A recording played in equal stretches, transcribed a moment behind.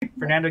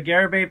Fernando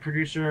Garibay,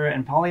 producer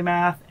and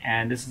polymath,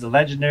 and this is the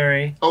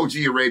legendary OG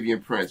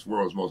Arabian Prince,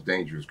 world's most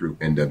dangerous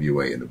group,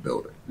 N.W.A. in the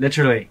building.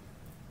 Literally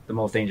the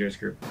most dangerous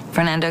group.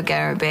 Fernando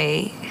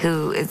Garibay,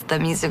 who is the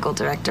musical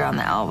director on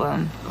the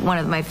album. One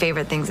of my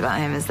favorite things about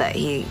him is that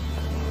he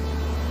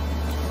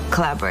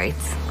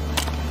collaborates.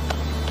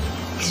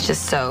 He's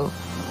just so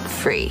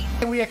free.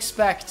 We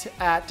expect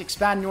at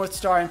Expand North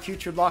Star and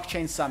Future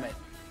Blockchain Summit.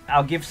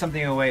 I'll give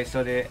something away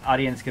so the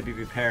audience could be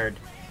prepared.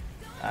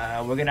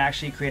 We're going to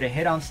actually create a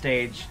hit on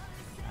stage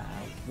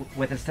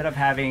with, instead of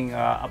having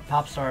a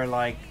pop star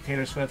like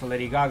Taylor Swift or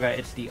Lady Gaga,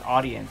 it's the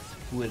audience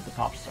who is the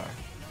pop star,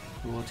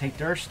 who will take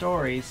their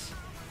stories,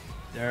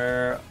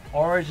 their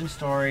origin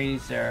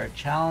stories, their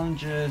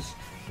challenges,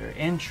 their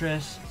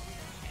interests,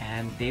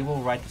 and they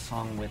will write the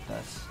song with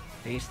us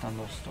based on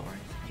those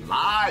stories.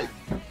 Live,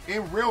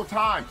 in real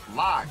time,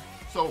 live.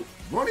 So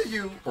one of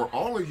you or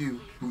all of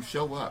you who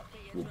show up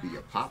will be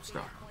a pop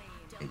star.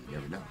 And you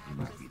never know, you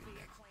might be the next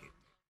hit.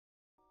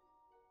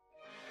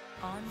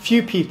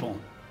 Few people,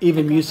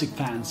 even music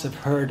fans, have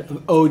heard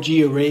of OG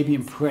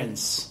Arabian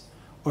Prince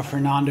or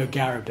Fernando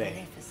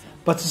Garibay.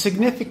 But the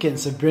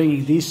significance of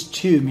bringing these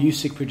two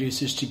music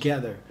producers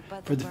together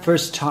for the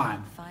first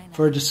time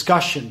for a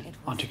discussion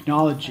on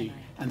technology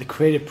and the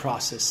creative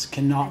process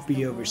cannot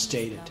be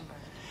overstated.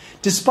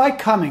 Despite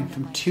coming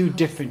from two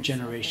different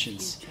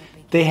generations,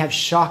 they have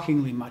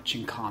shockingly much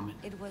in common.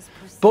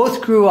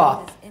 Both grew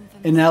up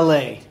in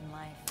LA.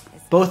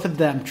 Both of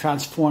them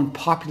transformed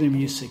popular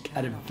music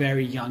at a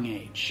very young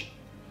age.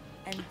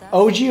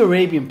 OG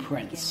Arabian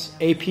Prince,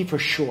 AP for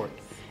short,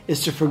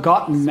 is the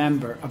forgotten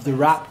member of the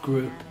rap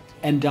group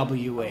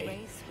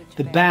N.W.A,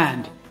 the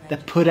band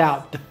that put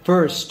out the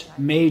first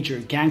major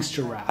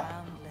gangster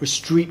rap or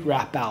street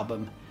rap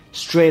album,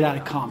 straight out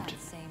of Compton.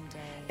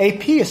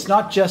 AP is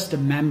not just a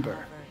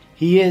member,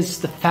 he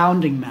is the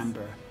founding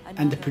member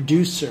and the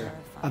producer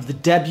of the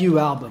debut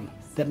album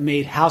that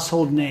made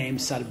household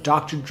names out of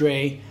Dr.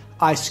 Dre,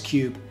 Ice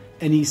Cube,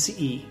 and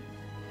Eazy-E.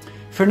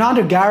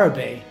 Fernando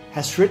Garibay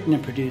has written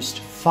and produced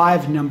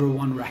 5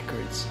 #1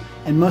 records,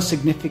 and most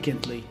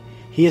significantly,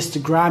 he is the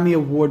Grammy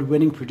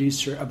Award-winning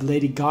producer of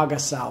Lady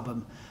Gaga's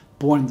album,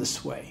 Born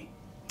This Way.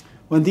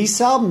 When these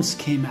albums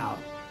came out,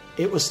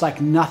 it was like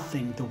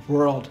nothing the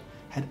world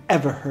had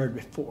ever heard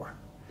before,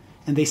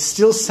 and they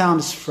still sound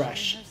as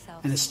fresh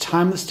and as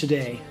timeless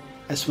today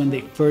as when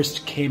they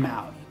first came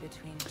out.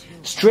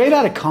 Straight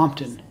Outta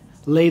Compton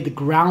laid the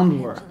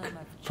groundwork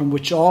from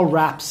which all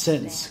rap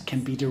since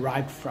can be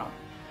derived from,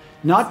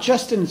 not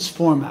just in its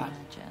format,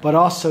 but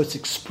also its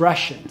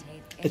expression,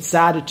 its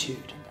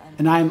attitude,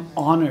 and I am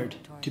honored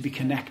to be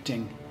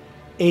connecting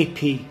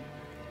AP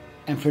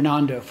and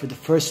Fernando for the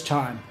first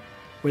time,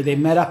 where they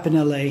met up in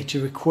LA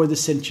to record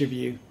this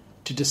interview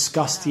to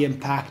discuss the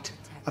impact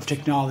of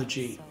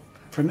technology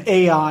from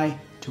AI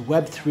to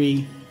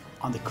Web3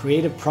 on the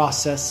creative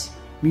process,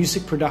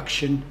 music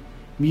production,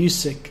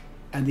 music,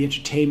 and the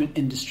entertainment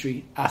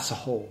industry as a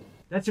whole.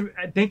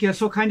 Thank you. That's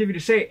so kind of you to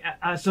say.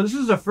 So this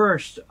is a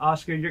first,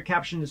 Oscar. You're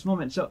capturing this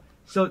moment. So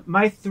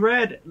my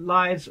thread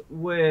lies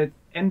with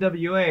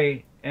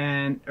N.W.A.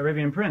 and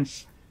Arabian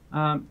Prince.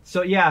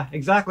 So yeah,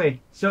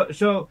 exactly.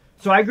 So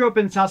I grew up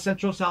in South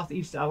Central,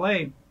 Southeast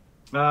LA.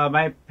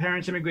 My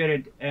parents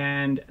immigrated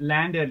and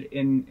landed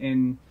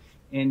in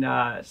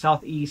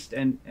Southeast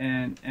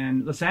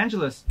and Los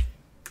Angeles.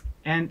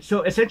 And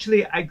so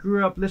essentially I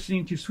grew up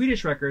listening to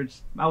Swedish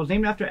records. I was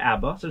named after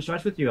ABBA, so it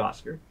starts with you,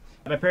 Oscar.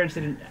 My parents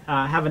didn't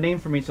have a name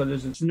for me, so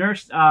there's this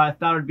nurse thought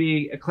it would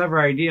be a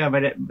clever idea,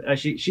 but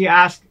she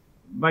asked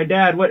my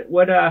dad,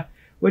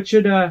 what's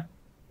your name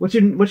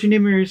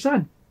of your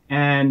son?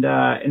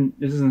 And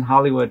this is in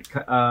Hollywood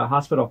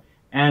Hospital,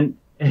 and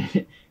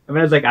I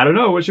was like, I don't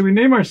know, what should we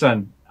name our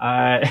son?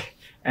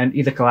 And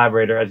he's a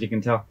collaborator, as you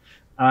can tell.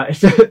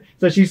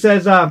 So she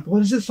says,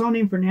 what is this song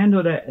named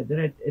Fernando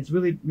that it's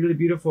really, really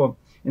beautiful?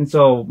 And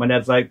so my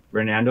dad's like,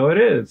 Fernando it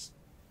is.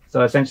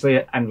 So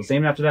essentially I'm the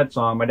same after that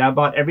song. My dad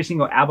bought every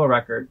single ABBA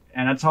record,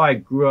 and that's how I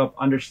grew up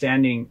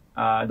understanding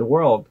the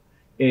world,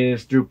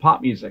 is through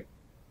pop music.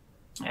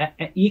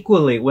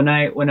 Equally, when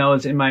I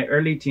was in my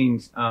early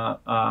teens,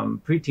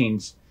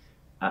 preteens,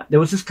 there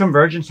was this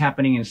convergence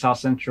happening in South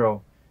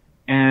Central,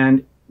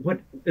 and what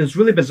is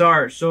really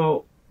bizarre.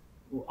 So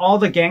all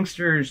the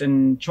gangsters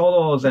and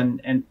cholos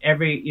and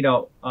every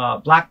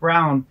black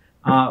brown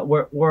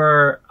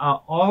were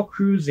all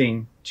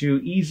cruising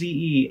to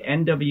Eazy-E,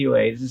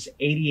 N.W.A. This is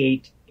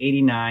 88,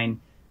 89.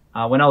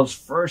 When I was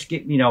first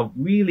getting,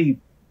 really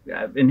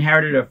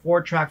inherited a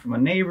 4-track from a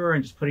neighbor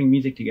and just putting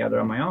music together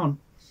on my own.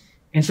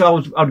 And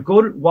so I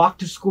would walk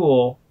to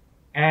school,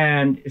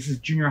 and this is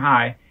junior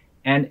high,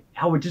 and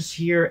I would just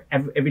hear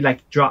every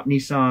like drop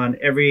Nissan,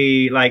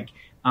 every like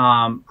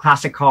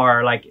classic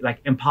car, like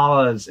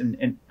Impalas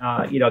and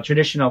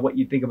traditional, what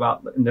you think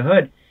about in the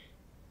hood.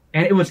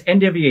 And it was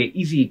N.W.A,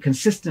 Eazy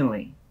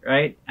consistently,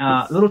 right?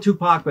 Little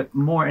Tupac, but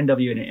more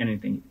N.W.A than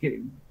anything.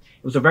 It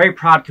was a very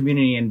proud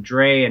community, and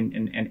Dre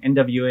and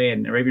N.W.A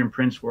and Arabian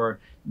Prince were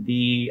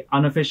the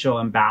unofficial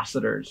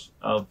ambassadors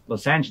of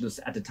Los Angeles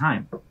at the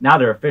time. Now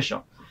they're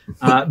official.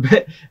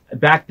 But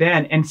back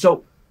then. And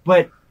so,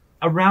 but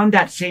around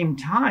that same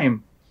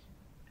time,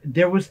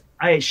 there was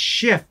a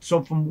shift.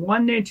 So from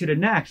one day to the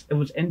next, it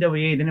was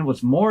N.W.A, then it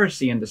was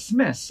Morrissey and the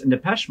Smiths and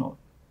Depeche Mode.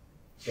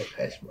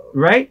 Depeche Mode.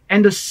 Right?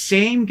 And the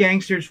same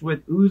gangsters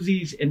with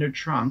Uzis in their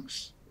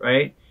trunks,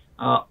 right?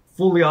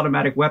 Fully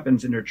automatic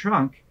weapons in their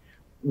trunk,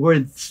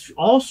 were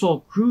also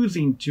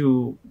cruising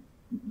to,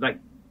 like,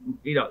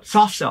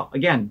 soft cell.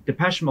 Again,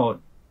 Depeche Mode,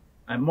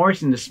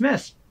 Morrissey and the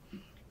Smiths.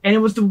 And it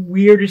was the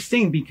weirdest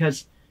thing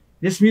because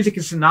this music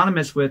is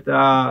synonymous with,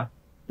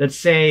 let's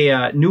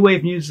say, new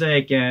wave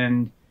music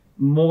and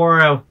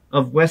more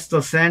of West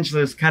Los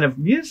Angeles kind of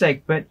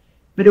music, but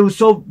it was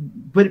so,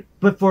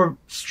 but for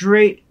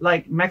straight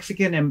like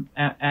Mexican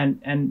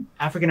and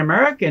African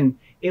American,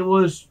 it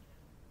was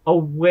a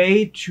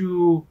way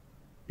to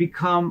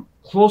become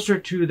closer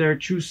to their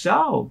true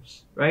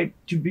selves, right?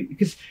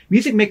 Because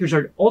music makers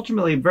are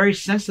ultimately very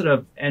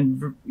sensitive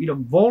and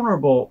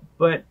vulnerable,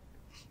 but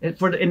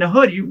in the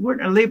hood, you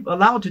weren't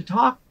allowed to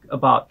talk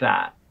about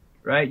that,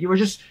 right? You were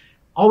just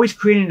always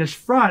creating this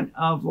front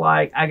of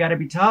like, I got to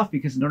be tough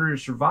because in order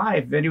to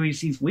survive, if anybody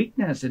sees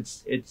weakness,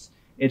 it's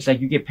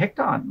like you get picked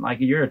on, like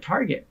you're a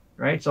target,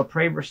 right? So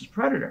prey versus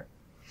predator.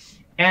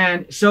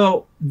 And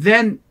so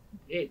then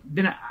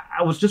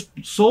I was just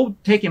so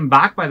taken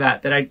back by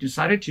that I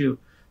decided to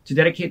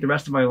dedicate the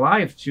rest of my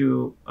life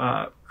to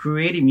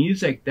creating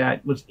music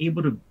that was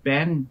able to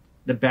bend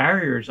the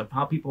barriers of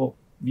how people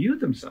view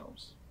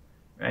themselves,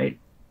 right?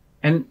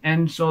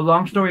 And so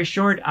long story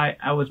short,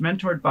 I was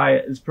mentored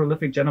by this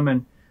prolific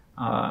gentleman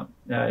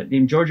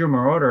named Giorgio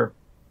Moroder.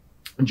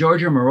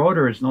 Giorgio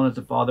Moroder is known as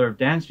the father of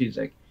dance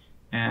music.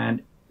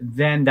 And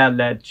then that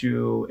led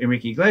to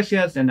Enrique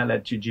Iglesias, and that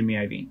led to Jimmy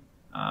Iovine.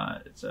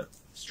 It's a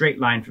straight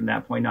line from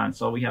that point on.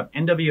 So we have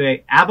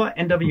N.W.A, ABBA,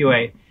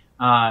 N.W.A,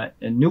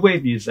 new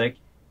wave music,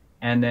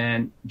 and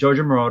then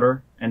Giorgio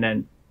Moroder, and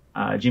then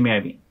Jimmy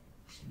Iovine.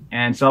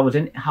 And so I was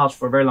in-house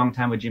for a very long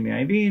time with Jimmy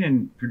Iovine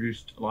and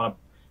produced a lot of.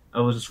 It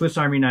was a Swiss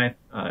Army knife.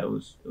 It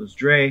was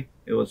Dre.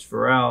 It was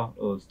Pharrell.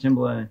 It was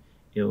Timbaland.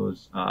 It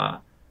was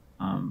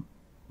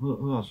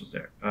who else was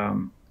there?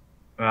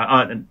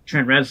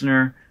 Trent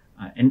Reznor.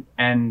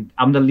 And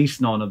I'm the least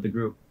known of the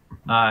group.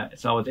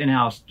 So I was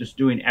in-house just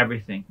doing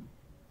everything.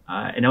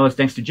 And that was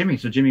thanks to Jimmy.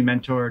 So Jimmy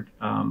mentored,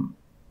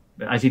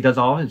 as he does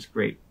all his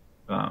great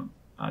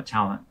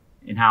talent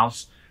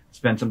in-house.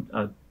 Spent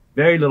some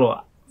very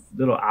little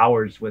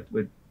hours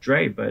with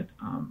Dre, but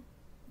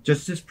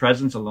just his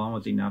presence alone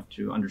was enough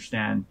to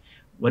understand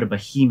what a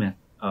behemoth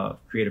of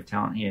creative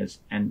talent he is,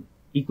 and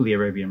equally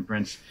Arabian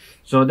Prince.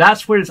 So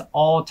that's where this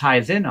all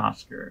ties in,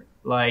 Oscar.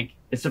 Like,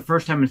 it's the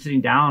first time I'm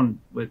sitting down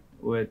with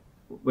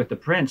the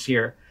Prince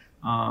here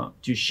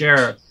to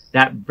share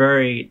that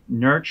very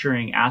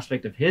nurturing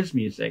aspect of his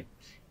music,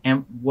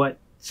 and what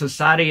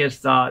society has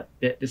thought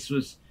that this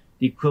was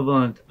the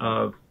equivalent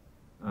of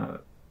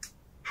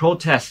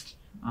protest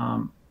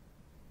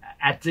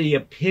at the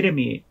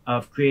epitome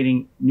of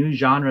creating new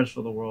genres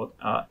for the world,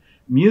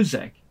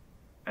 music,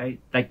 right?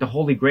 Like the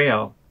Holy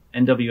Grail,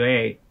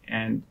 N.W.A,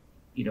 and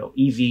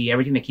Easy,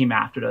 everything that came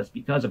after us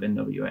because of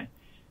N.W.A,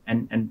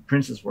 and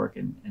Prince's work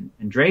and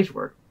Dre's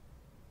work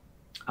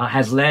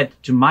has led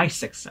to my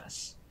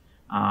success,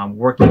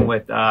 working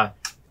with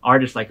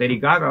artists like Lady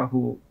Gaga,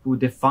 who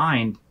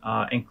defined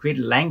and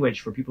created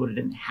language for people that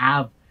didn't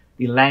have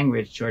the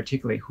language to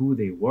articulate who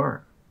they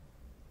were,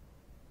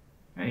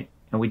 right?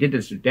 And we did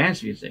this with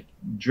dance music,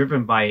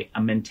 driven by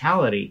a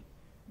mentality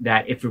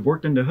that if it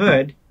worked in the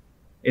hood,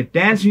 if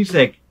dance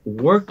music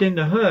worked in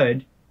the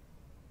hood,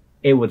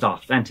 it was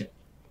authentic.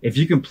 If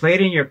you can play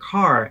it in your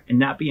car and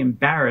not be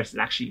embarrassed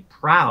and actually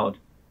proud,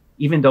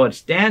 even though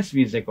it's dance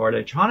music or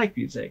electronic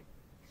music,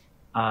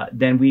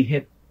 then we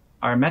hit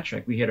our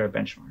metric, we hit our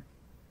benchmark.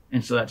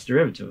 And so that's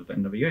derivative of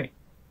N.W.A.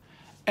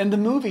 In the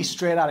movie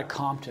Straight Outta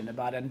Compton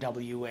about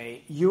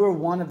N.W.A, you were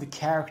one of the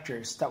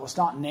characters that was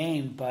not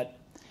named, but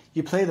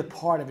you play the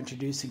part of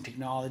introducing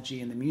technology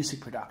in the music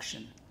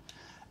production.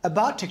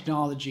 About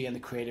technology and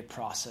the creative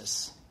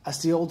process, as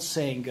the old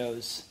saying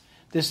goes,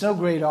 there's no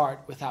great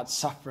art without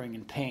suffering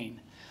and pain.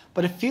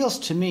 But it feels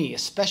to me,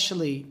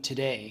 especially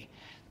today,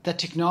 that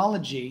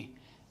technology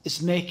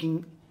is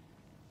making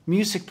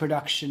music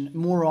production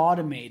more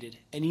automated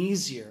and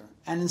easier,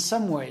 and in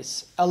some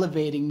ways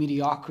elevating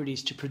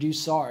mediocrities to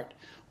produce art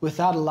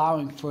without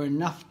allowing for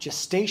enough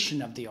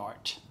gestation of the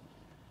art.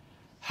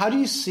 How do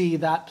you see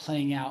that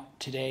playing out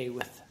today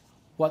with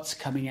what's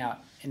coming out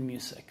in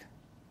music?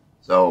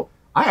 So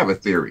I have a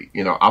theory.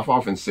 I've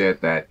often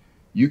said that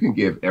you can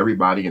give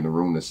everybody in the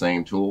room the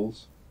same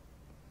tools,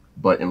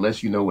 but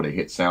unless you know what a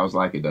hit sounds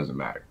like, it doesn't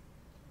matter.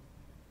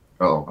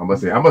 Oh, I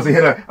must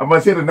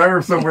hit a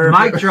nerve somewhere.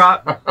 Mic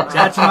drop.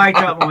 That's a mic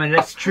drop moment.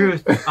 That's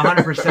truth.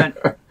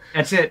 100%.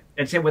 That's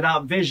it.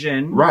 Without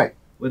vision. Right.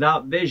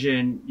 Without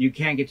vision, you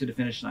can't get to the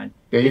finish line.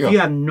 If you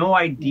have no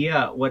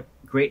idea what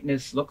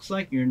greatness looks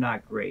like, you're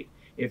not great.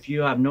 If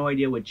you have no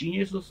idea what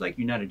genius looks like,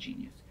 you're not a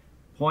genius.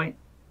 Point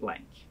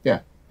blank. Yeah.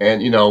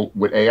 And,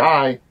 with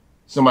AI,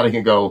 somebody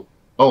can go,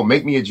 oh,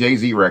 make me a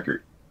Jay-Z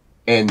record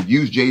and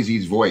use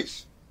Jay-Z's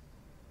voice.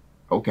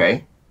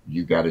 Okay,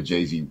 you got a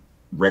Jay-Z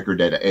record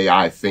that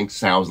AI thinks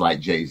sounds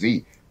like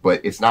Jay-Z, but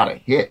it's not a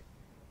hit,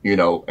 you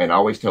know. And I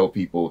always tell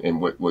people,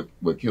 and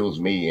what kills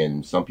me,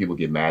 and some people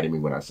get mad at me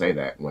when I say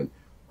that, when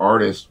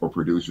artists or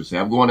producers say,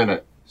 I'm going in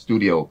a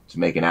studio to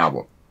make an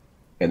album,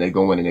 and they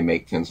go in and they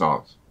make 10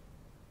 songs,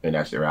 and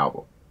that's their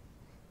album.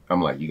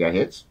 I'm like, you got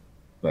hits?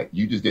 Like,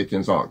 you just did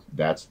 10 songs.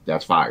 That's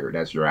fire.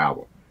 That's your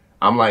album.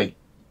 I'm like,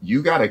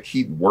 you got to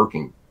keep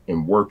working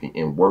and working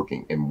and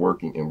working and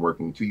working and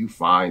working until you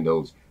find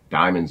those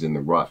diamonds in the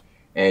rough.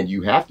 And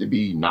you have to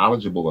be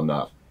knowledgeable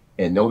enough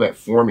and know that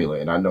formula.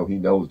 And I know he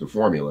knows the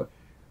formula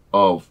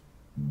of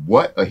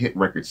what a hit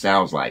record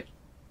sounds like.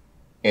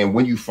 And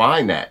when you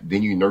find that,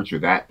 then you nurture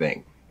that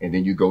thing. And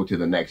then you go to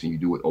the next and you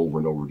do it over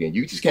and over again.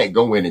 You just can't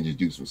go in and just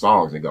do some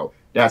songs and go,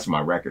 that's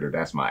my record or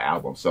that's my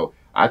album. So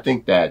I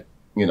think that,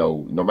 you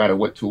know, no matter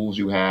what tools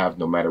you have,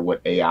 no matter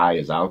what AI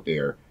is out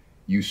there,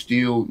 you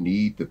still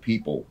need the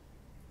people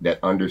that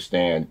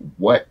understand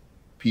what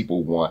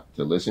people want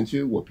to listen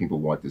to, what people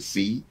want to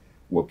see,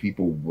 what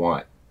people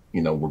want,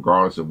 you know,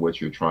 regardless of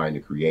what you're trying to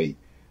create.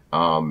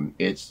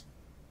 It's,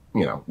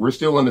 you know, we're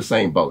still in the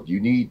same boat. You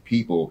need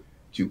people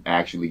to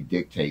actually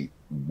dictate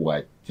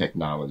what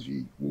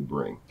technology will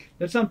bring.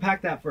 Let's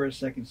unpack that for a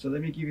second. So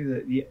let me give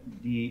you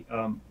the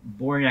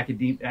boring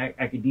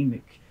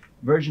academic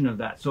version of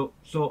that. So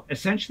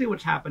essentially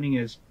what's happening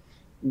is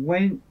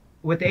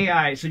with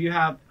AI, so you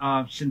have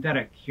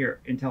synthetic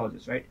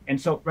intelligence, right? And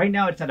so right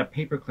now it's at a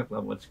paperclip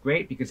level. It's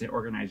great because it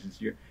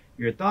organizes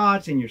your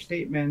thoughts and your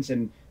statements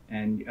and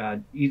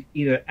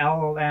either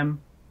LLM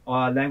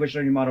or language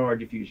learning model or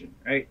diffusion,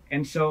 right?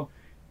 And so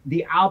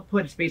the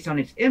output is based on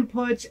its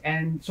inputs,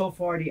 and so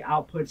far the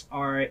outputs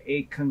are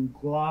a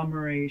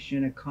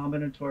conglomeration, a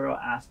combinatorial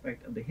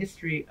aspect of the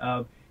history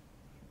of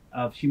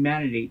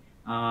humanity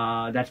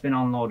that's been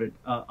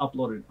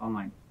uploaded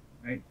online,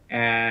 right?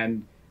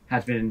 And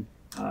has been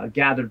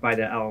gathered by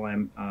the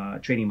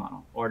LLM training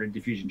model or the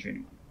diffusion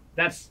training model.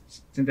 That's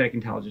synthetic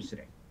intelligence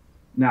today.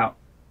 Now,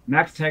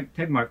 Max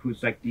Tegmark,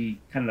 who's like the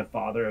kind of the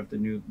father of the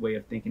new way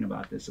of thinking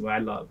about this, what I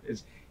love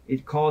is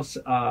it calls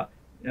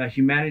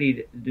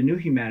humanity, the new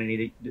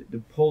humanity, the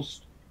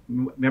post.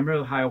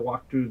 Remember how I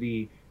walked through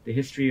the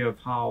history of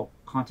how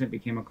content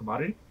became a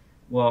commodity?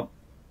 Well,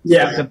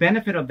 yeah, the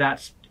benefit of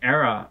that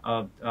era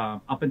of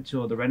up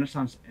until the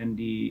Renaissance and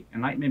the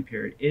Enlightenment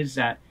period is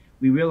that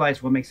we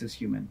realize what makes us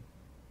human,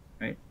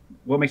 right?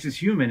 What makes us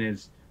human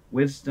is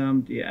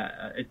wisdom, the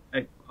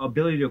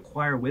ability to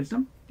acquire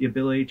wisdom, the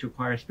ability to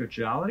acquire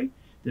spirituality,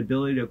 the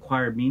ability to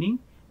acquire meaning,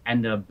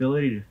 and the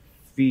ability to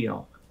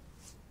feel,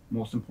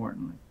 most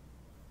importantly.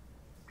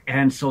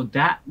 And so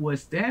that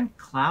was then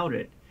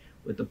clouded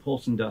with the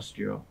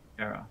post-industrial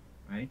era,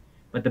 right?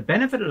 But the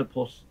benefit of the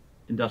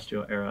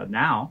post-industrial era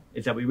now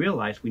is that we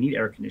realize we need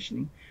air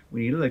conditioning,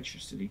 we need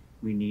electricity,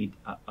 we need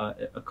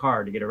a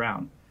car to get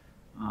around.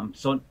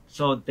 So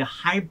the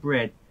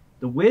hybrid,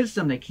 the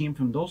wisdom that came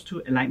from those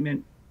two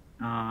Enlightenment,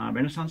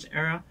 Renaissance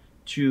era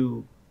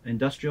to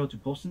industrial to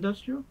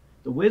post-industrial,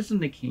 the wisdom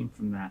that came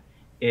from that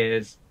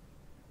is,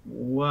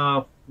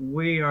 well,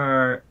 we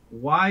are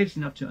wise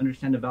enough to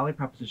understand the value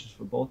propositions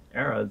for both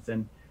eras,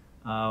 and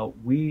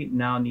we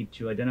now need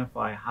to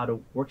identify how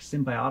to work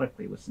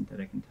symbiotically with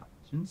synthetic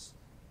intelligence,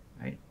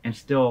 right? And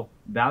still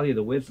value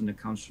the wisdom that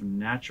comes from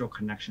natural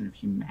connection of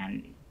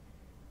humanity.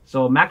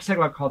 So Max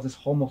Tegmark calls this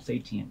Homo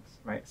sapiens,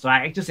 right? So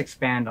I just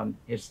expand on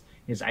his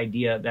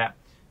idea that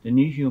the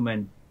new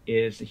human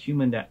is a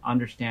human that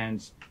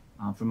understands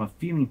from a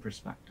feeling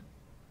perspective,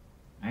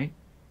 right?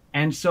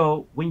 And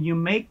so when you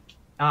make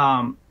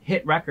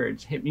hit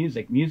records, hit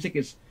music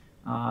is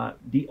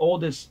the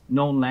oldest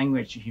known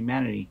language to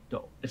humanity,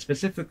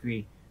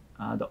 specifically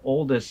the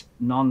oldest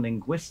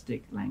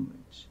non-linguistic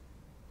language.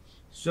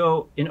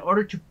 So in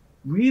order to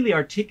really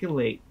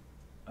articulate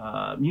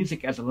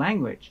music as a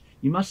language,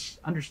 you must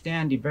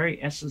understand the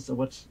very essence of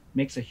what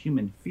makes a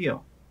human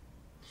feel.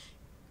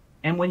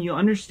 And when you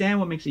understand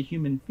what makes a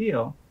human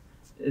feel,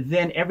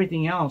 then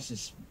everything else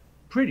is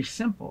pretty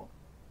simple.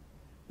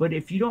 But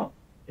if you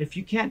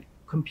can't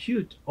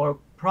compute or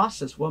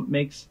process what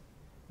makes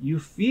you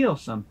feel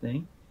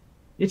something,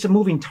 it's a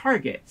moving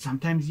target.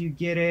 Sometimes you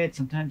get it,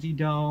 sometimes you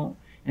don't.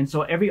 And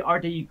so every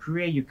art that you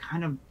create, you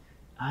kind of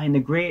in the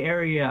gray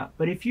area.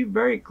 But if you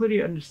very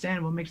clearly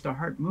understand what makes the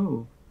heart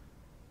move,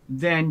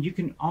 then you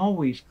can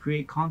always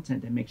create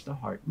content that makes the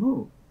heart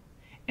move.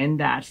 And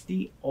that's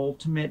the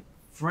ultimate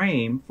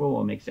frame for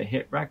what makes a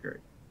hit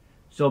record.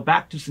 So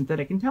back to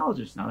synthetic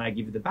intelligence, now that I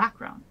give you the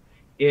background,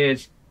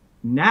 is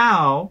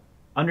now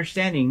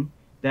understanding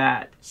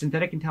that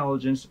synthetic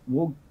intelligence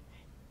will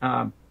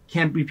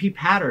can repeat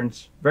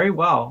patterns very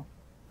well,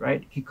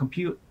 right? It can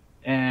compute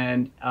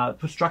and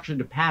put structure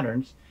to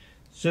patterns.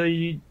 So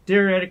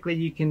theoretically,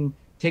 you can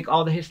take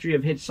all the history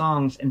of hit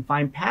songs and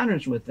find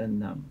patterns within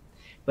them.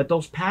 But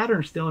those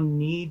patterns still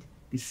need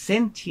the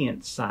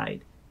sentient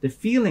side, the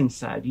feeling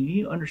side. You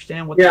need to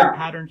understand what those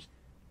patterns,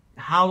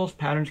 how those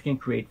patterns can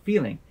create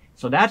feeling.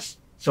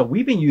 So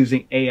we've been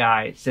using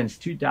AI since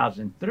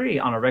 2003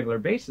 on a regular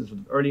basis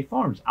with early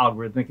forms,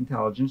 algorithmic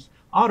intelligence,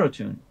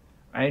 auto-tune,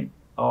 right?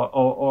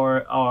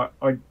 or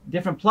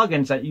different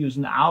plugins that use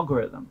an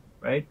algorithm,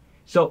 right?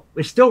 So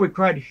it still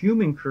required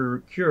human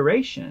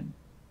curation,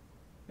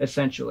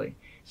 essentially.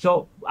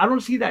 So I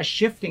don't see that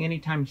shifting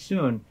anytime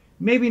soon.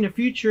 Maybe in the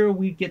future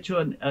we get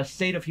to a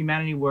state of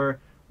humanity where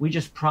we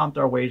just prompt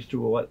our ways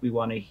to what we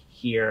want to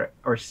hear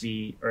or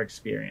see or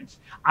experience.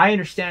 I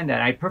understand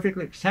that. I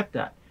perfectly accept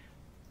that.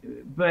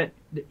 But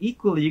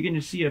equally, you're going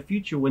to see a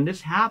future when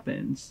this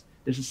happens.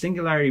 There's a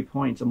singularity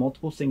points, a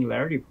multiple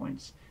singularity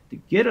points to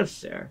get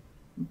us there.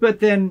 But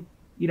then,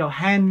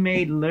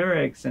 handmade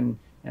lyrics and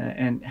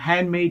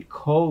handmade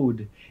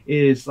code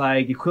is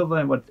like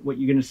equivalent what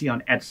you're going to see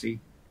on Etsy,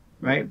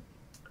 right?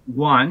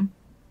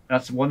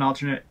 That's one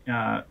alternate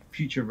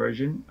future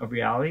version of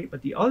reality.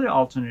 But the other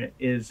alternate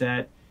is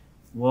that,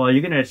 well,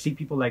 you're going to see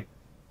people like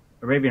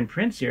Arabian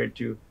Prince here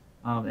to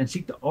and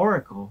seek the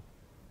oracle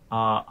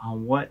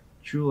on what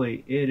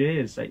truly it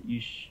is that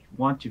you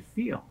want to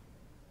feel.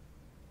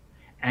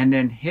 And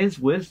then his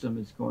wisdom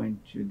is going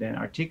to then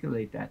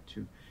articulate that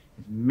to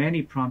as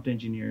many prompt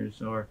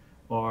engineers or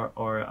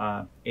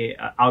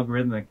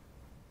algorithmic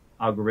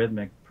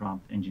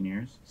prompt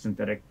engineers,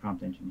 synthetic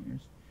prompt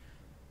engineers,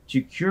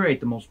 to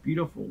curate the most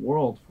beautiful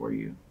world for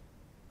you,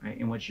 right,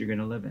 in which you're going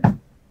to live in.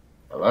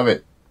 I love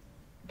it.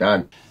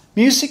 Done.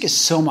 Music is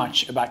so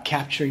much about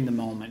capturing the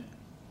moment.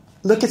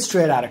 Look at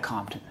Straight Outta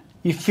Compton.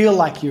 You feel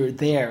like you're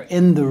there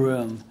in the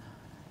room.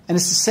 And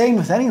it's the same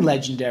with any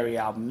legendary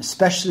album,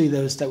 especially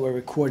those that were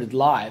recorded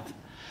live.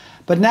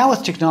 But now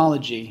with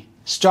technology,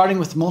 starting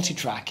with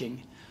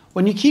multi-tracking,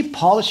 when you keep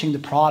polishing the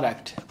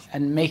product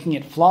and making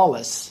it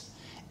flawless,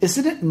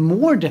 isn't it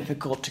more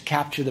difficult to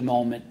capture the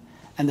moment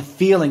and the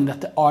feeling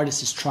that the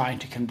artist is trying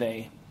to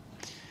convey?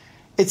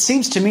 It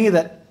seems to me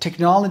that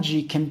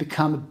technology can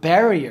become a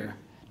barrier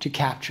to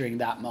capturing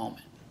that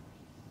moment.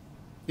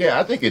 Yeah,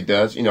 I think it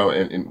does.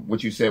 And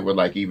what you said with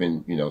like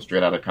even,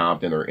 Straight Outta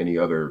Compton or any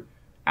other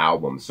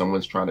album,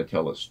 someone's trying to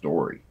tell a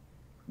story.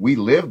 We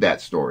live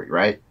that story,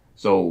 right?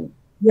 So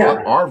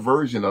our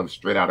version of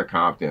Straight Outta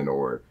Compton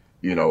or,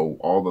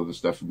 all of the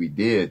stuff we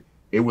did,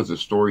 it was a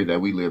story that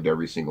we lived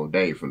every single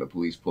day, from the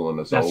police pulling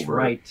us over. That's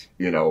right.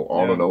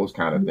 All of those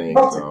kind of things.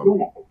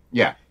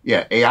 Yeah.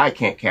 AI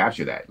can't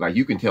capture that. Like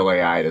you can tell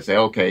AI to say,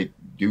 okay,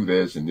 do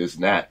this and this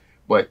and that,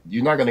 but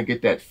you're not going to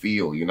get that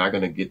feel. You're not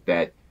going to get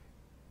that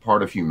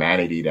part of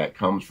humanity that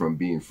comes from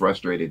being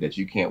frustrated that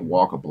you can't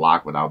walk a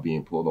block without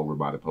being pulled over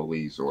by the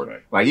police. Or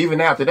like even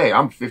now today,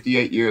 I'm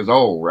 58 years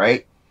old,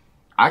 right?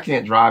 I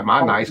can't drive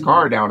my nice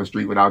car down the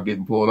street without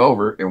getting pulled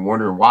over and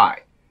wondering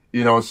why.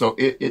 So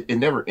it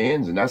never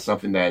ends. And that's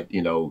something that,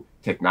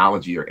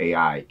 technology or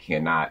AI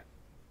cannot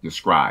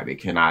describe.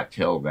 It cannot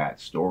tell that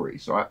story.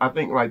 So I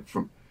think like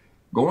from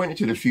going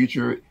into the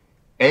future,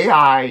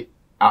 AI,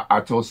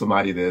 I told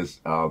somebody this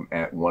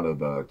at one of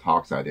the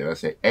talks I did. I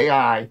said,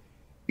 AI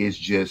is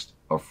just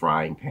a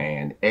frying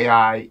pan.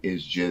 AI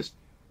is just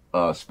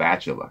a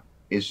spatula.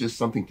 It's just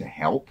something to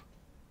help,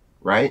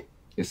 right?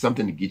 It's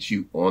something to get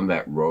you on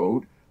that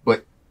road.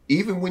 But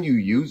even when you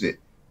use it,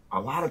 a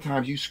lot of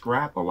times you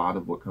scrap a lot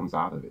of what comes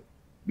out of it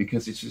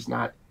because it's just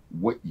not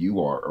what you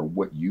are or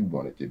what you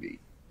want it to be.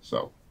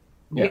 So,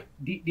 yeah.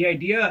 The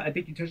idea, I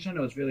think you touched on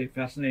it, was really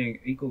fascinating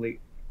equally,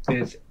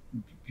 is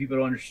people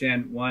don't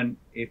understand, one,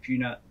 if you're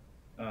not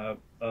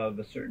of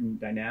a certain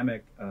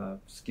dynamic,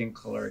 skin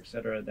color,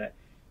 etc., that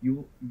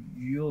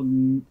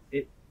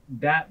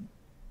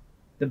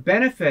the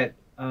benefit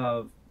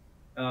of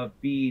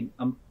being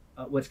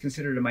what's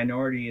considered a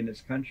minority in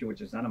this country,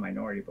 which is not a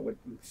minority, but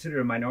what's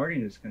considered a minority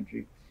in this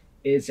country,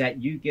 is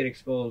that you get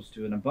exposed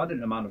to an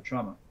abundant amount of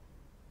trauma.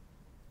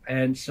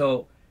 And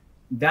so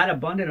that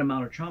abundant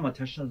amount of trauma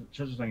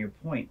touches on your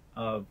point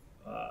of,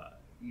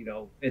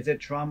 is it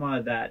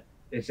trauma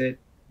is it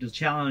the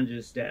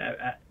challenges,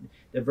 that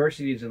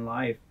adversities in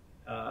life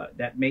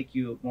that make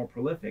you more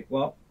prolific?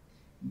 Well,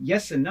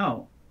 yes and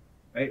no,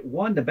 right?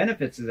 One, the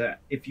benefits is that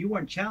if you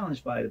weren't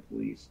challenged by the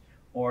police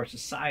or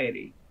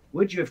society,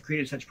 would you have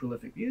created such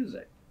prolific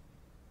music?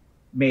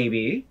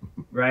 Maybe,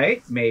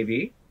 right?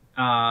 Maybe.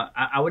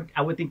 I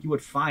would think you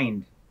would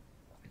find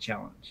a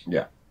challenge.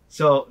 Yeah.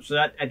 So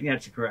that, I think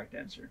that's the correct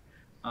answer.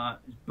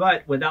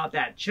 But without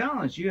that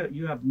challenge,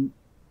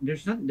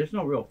 there's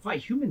no real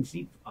fight. Humans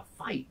need a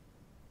fight,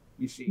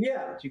 you see,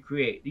 to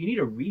create. You need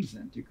a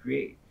reason to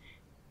create.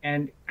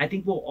 And I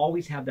think we'll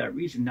always have that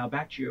reason. Now,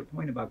 back to your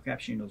point about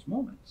capturing those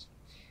moments.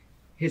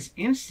 His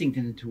instinct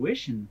and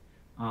intuition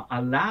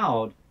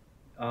allowed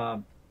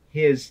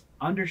his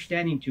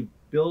understanding to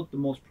build the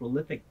most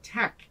prolific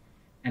tech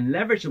and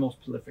leverage the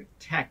most prolific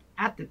tech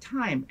at the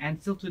time,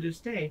 and still to this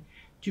day,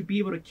 to be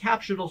able to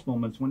capture those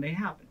moments when they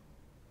happen.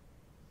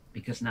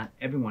 Because not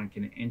everyone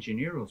can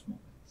engineer those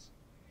moments.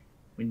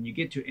 When you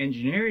get to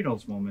engineering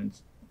those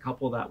moments,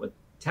 couple that with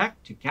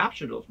tech to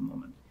capture those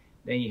moments,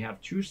 then you have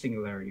true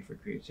singularity for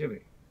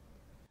creativity.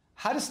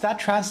 How does that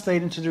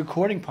translate into the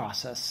recording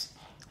process?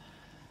 I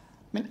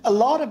mean, a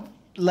lot of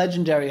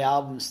legendary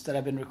albums that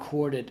have been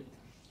recorded,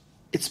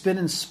 it's been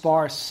in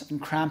sparse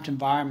and cramped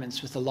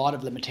environments with a lot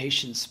of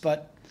limitations.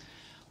 But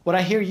what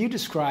I hear you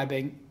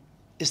describing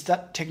is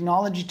that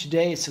technology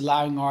today is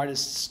allowing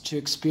artists to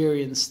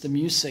experience the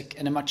music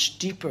in a much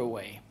deeper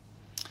way.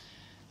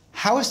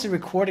 How is the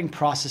recording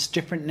process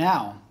different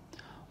now?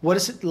 What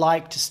is it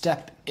like to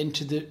step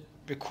into the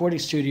recording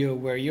studio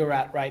where you're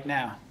at right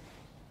now?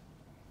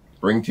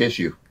 Bring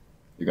tissue.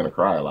 You're going to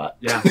cry a lot.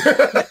 Yeah.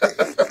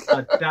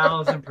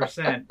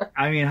 1,000%.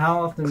 I mean,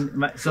 how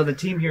often? So the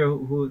team here,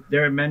 who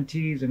they're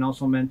mentees and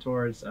also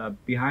mentors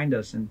behind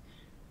us, and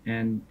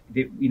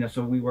they,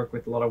 so we work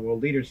with a lot of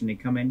world leaders, and they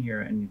come in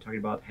here, and you're talking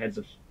about heads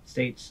of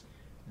states,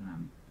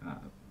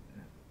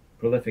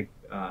 prolific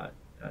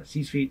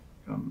C-suite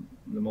from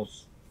the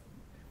most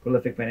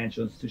prolific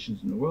financial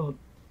institutions in the world.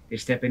 They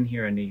step in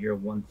here and they hear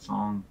one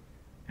song,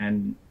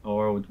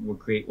 or we'll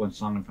create one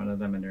song in front of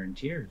them, and they're in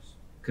tears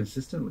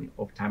consistently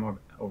over time,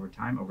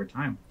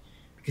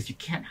 because you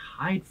can't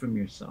hide from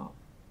yourself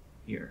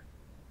here.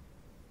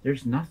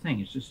 There's nothing.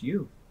 It's just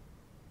you,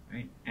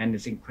 right? And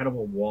this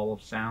incredible wall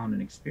of sound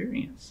and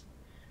experience.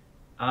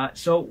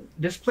 So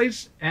this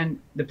place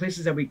and the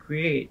places that we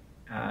create,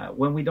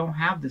 when we don't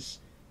have this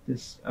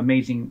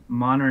amazing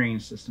monitoring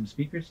system,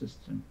 speaker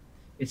system,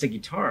 it's a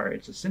guitar,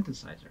 it's a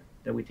synthesizer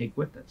that we take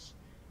with us.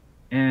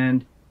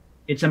 And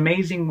it's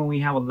amazing when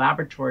we have a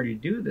laboratory to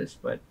do this,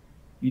 but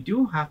you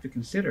do have to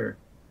consider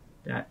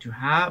that to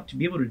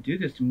be able to do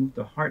this, to move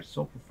the heart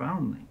so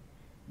profoundly,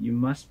 you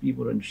must be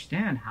able to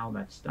understand how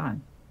that's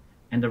done.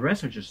 And the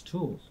rest are just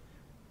tools.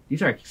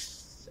 These are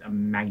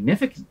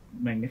magnificent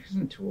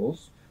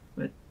tools,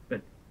 but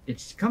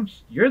it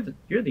comes, you're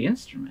the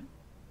instrument.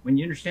 When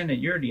you understand that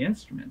you're the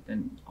instrument,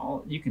 then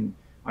you can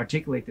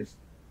articulate this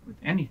with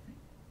anything.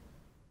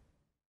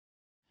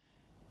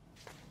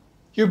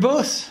 You're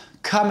both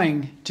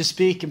coming to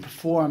speak and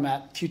perform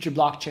at Future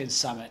Blockchain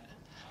Summit.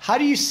 How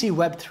do you see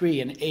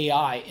Web3 and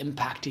AI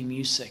impacting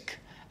music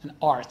and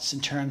arts in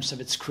terms of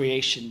its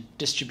creation,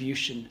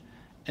 distribution,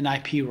 and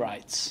IP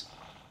rights?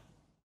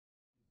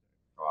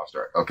 I'll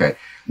start. Okay.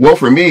 Well,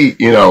 for me,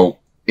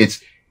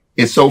 it's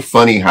so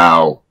funny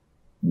how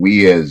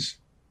we as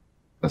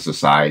a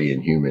society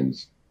and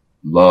humans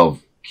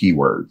love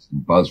keywords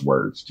and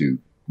buzzwords to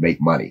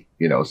make money,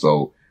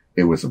 so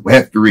it was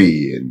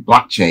Web3 and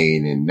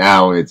blockchain, and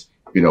now it's,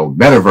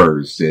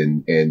 metaverse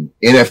and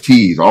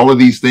NFTs, all of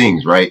these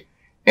things, right?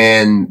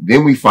 And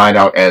then we find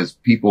out as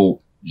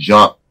people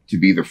jump to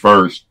be the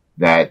first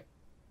that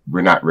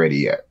we're not ready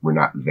yet. We're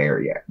not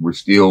there yet. We're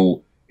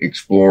still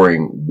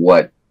exploring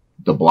what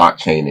the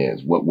blockchain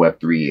is, what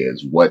Web3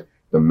 is, what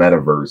the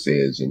metaverse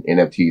is, and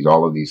NFTs,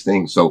 all of these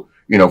things. So,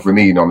 for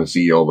me, I'm the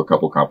CEO of a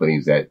couple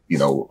companies that,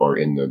 are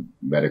in the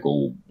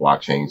medical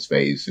blockchain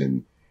space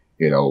and,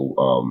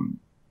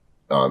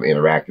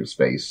 interactive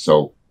space.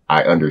 So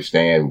I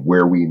understand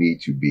where we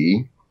need to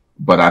be,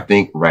 but I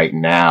think right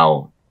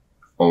now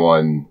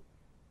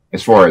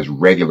as far as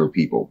regular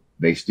people,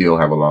 they still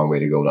have a long way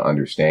to go to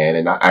understand.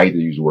 And I hate to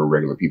use the word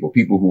regular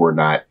people who are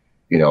not,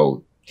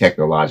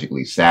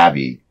 technologically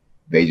savvy.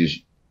 They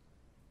just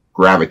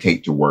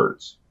gravitate to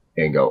words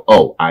and go,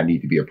 oh, I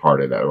need to be a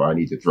part of that, or I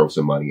need to throw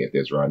some money at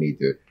this, or I need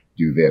to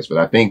do this. But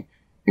I think,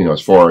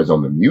 as far as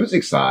on the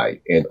music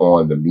side and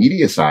on the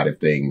media side of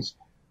things,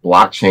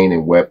 blockchain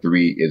and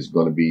Web3 is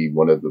going to be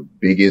one of the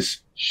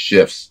biggest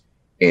shifts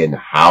in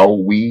how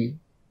we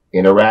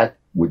interact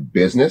with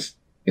business,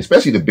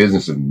 especially the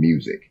business of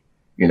music,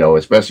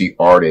 especially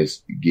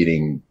artists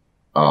getting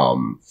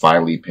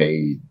finally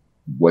paid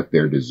what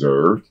they're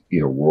deserved,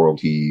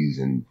 royalties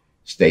and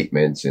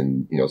statements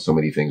and, so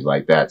many things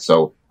like that.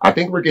 So I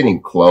think we're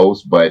getting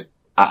close, but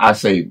I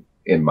say,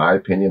 in my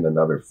opinion,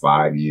 another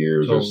 5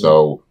 years or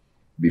so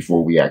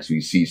before we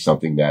actually see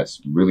something that's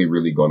really,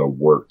 really going to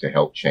work to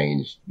help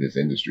change this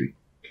industry.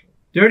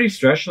 There are these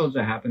thresholds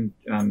that happen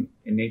in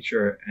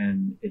nature,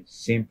 and it's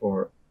same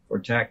for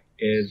tech,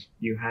 is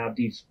you have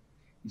these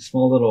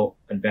small little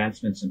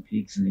advancements and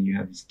peaks, and then you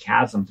have these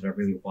chasms that are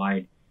really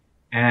wide.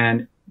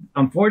 And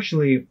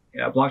unfortunately,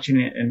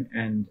 blockchain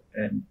and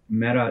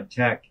meta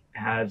tech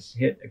has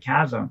hit a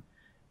chasm,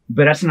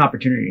 but that's an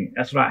opportunity.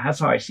 That's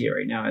how I see it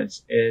right now.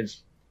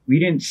 Is we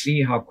didn't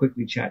see how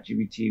quickly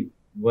ChatGPT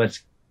was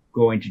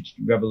going to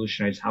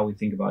revolutionize how we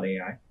think about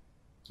AI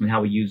and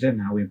how we use it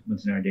and how we implement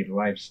it in our daily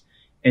lives.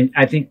 And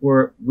I think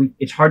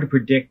it's hard to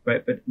predict,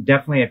 but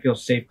definitely I feel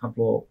safe,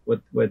 comfortable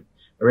with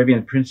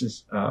Arabian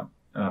Prince's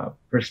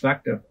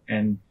perspective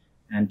and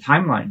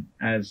timeline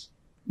as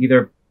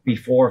either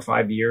before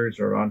 5 years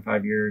or around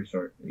 5 years,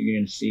 or you're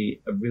going to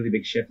see a really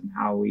big shift in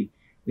how we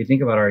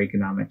think about our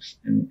economics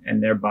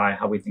and thereby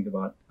how we think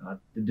about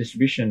the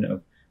distribution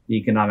of the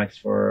economics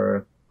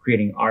for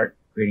creating art,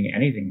 creating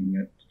anything,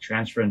 the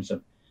transference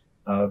of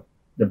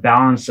the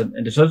balance of,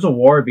 and so there's a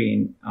war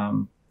being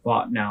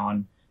fought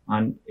now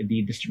on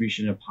the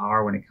distribution of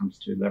power when it comes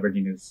to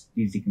leveraging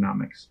these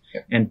economics.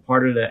 Yeah. And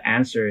part of the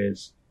answer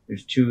is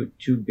there's two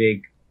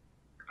big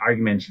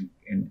arguments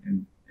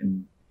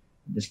and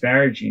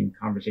disparaging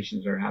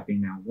conversations that are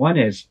happening now. One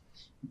is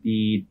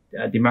the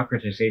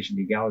democratization,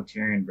 the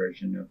egalitarian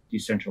version of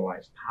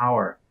decentralized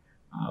power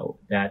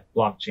that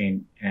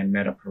blockchain and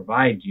meta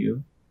provide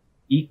you.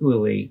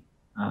 Equally,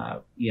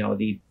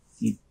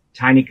 the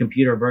tiny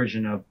computer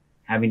version of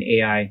having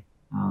AI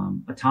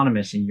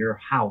autonomous in your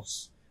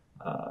house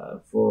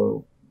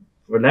for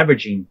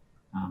leveraging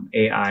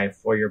AI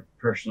for your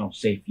personal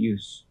safe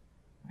use,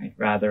 right?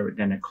 Rather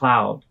than a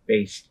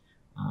cloud-based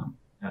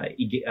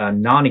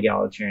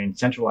non-egalitarian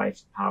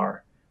centralized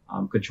power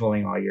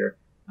controlling all your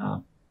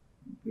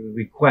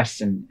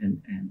requests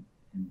and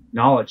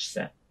knowledge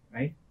set,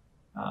 right?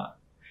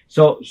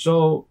 So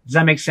does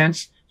that make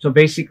sense? So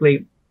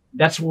basically,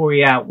 that's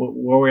where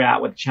we're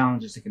at with the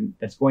challenges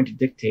that's going to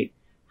dictate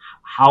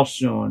how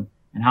soon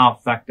and how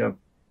effective,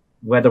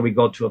 whether we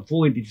go to a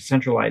fully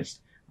decentralized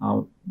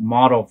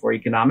model for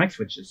economics,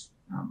 which is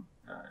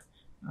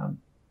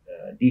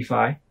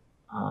DeFi,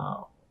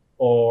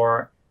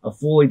 or a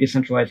fully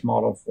decentralized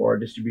model for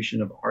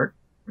distribution of art,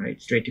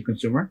 right, straight to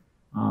consumer,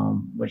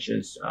 which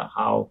is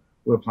how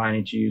we're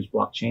planning to use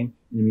blockchain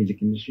in the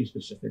music industry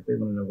specifically,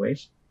 one of the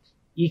ways.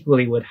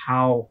 Equally with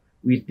how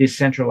we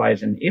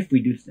decentralize, and if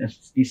we do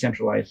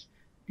decentralize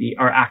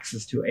our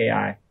access to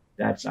AI,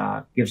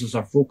 that gives us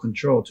our full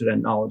control to that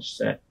knowledge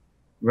set,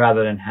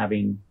 rather than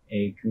having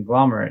a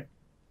conglomerate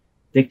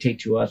dictate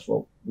to us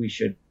what we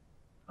should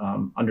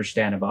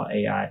understand about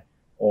AI,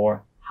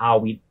 or how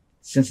we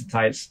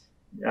sensitize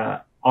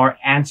our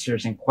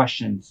answers and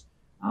questions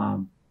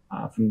from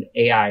the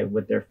AI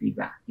with their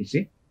feedback. You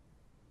see?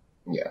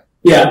 Yeah.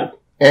 Yeah.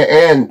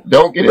 And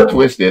don't get it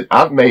twisted.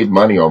 I've made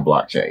money on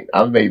blockchain.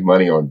 I've made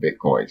money on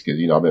Bitcoins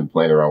because, I've been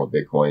playing around with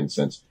Bitcoin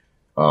since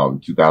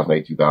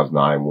 2008,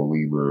 2009, when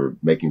we were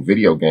making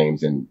video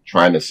games and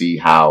trying to see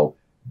how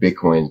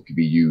Bitcoin could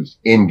be used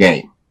in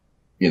game,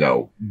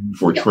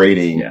 for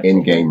trading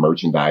in-game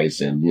merchandise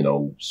and,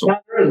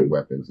 soldier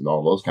weapons and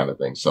all those kind of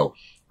things. So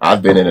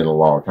I've been in it a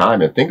long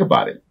time, and think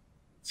about it.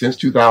 Since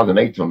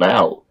 2008 till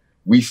now,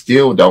 we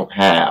still don't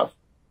have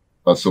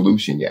a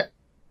solution yet.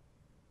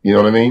 You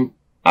know what I mean?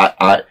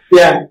 I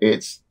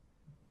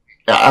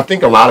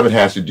think a lot of it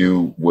has to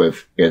do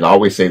with, and I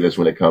always say this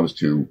when it comes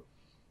to,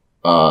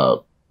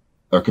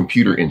 a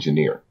computer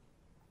engineer.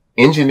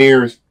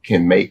 Engineers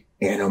can make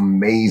an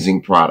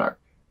amazing product.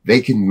 They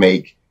can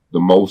make the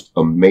most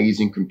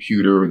amazing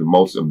computer, the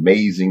most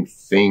amazing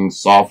thing,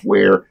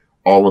 software,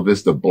 all of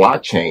this, the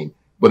blockchain.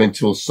 But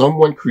until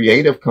someone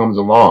creative comes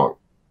along,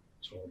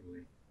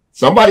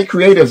 somebody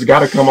creative's got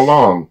to come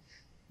along.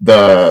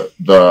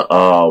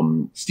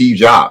 Steve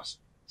Jobs.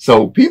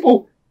 So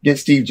people get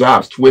Steve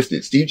Jobs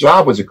twisted. Steve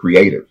Jobs was a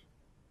creative,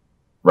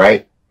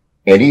 right?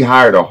 And he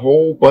hired a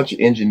whole bunch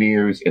of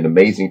engineers and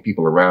amazing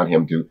people around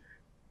him to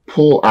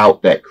pull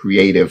out that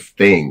creative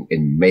thing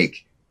and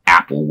make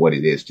Apple what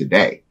it is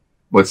today.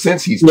 But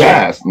since he's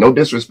passed, no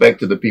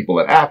disrespect to the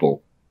people at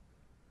Apple,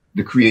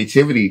 the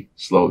creativity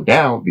slowed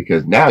down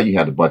because now you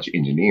have a bunch of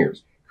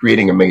engineers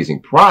creating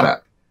amazing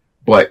product,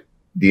 but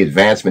the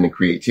advancement in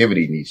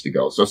creativity needs to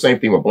go. So same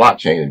thing with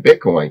blockchain and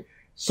Bitcoin.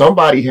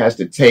 Somebody has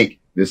to take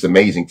this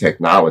amazing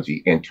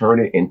technology and turn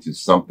it into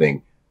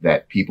something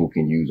that people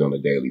can use on a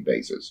daily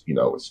basis.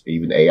 It's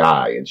even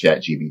AI and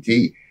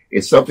ChatGPT.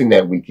 It's something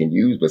that we can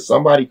use, but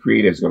somebody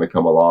creative is going to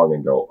come along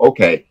and go,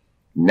 okay,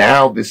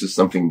 now this is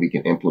something we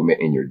can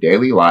implement in your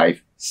daily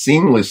life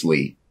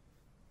seamlessly.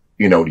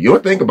 You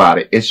don't think about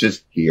it. It's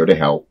just here to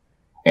help,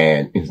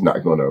 and it's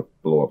not going to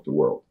blow up the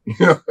world.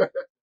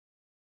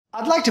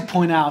 I'd like to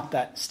point out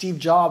that Steve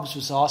Jobs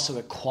was also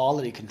a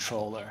quality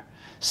controller.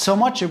 So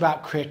much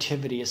about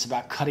creativity is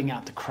about cutting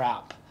out the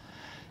crap.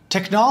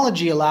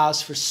 Technology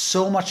allows for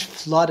so much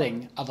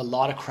flooding of a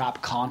lot of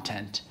crap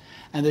content,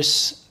 and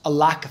there's a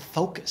lack of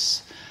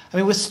focus. I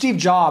mean, with Steve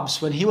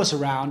Jobs, when he was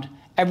around,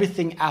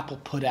 everything Apple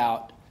put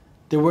out,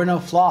 there were no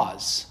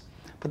flaws.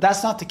 But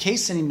that's not the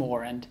case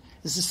anymore, and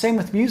it's the same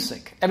with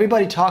music.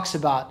 Everybody talks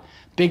about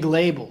big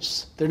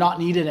labels. They're not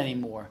needed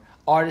anymore.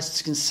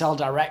 Artists can sell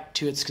direct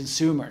to its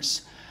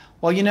consumers.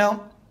 Well,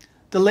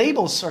 the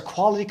labels are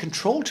quality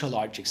control to a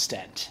large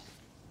extent.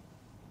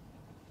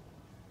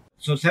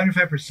 So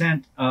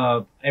 75%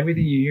 of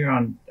everything you hear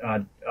on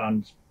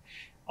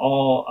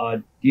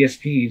all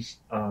DSPs,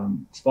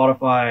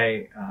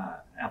 Spotify,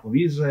 Apple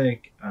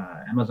Music,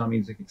 Amazon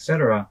Music,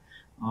 etc.,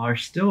 are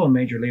still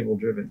major label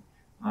driven,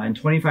 and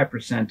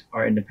 25%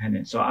 are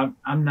independent. So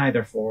I'm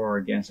neither for or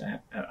against.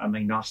 I'm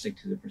agnostic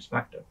to the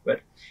perspective,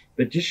 but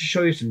just to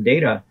show you some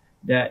data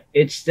that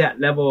it's that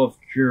level of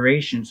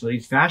curation. So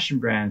these fashion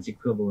brands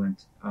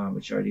equivalent,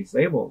 which are these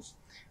labels,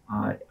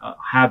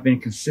 have been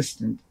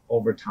consistent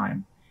over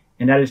time.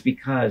 And that is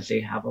because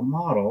they have a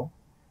model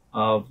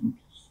of,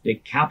 they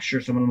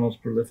capture some of the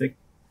most prolific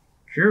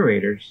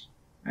curators,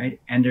 right?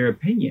 And their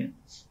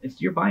opinions.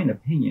 You're buying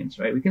opinions,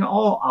 right? We can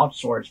all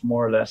outsource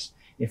more or less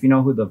if you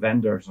know who the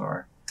vendors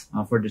are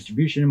for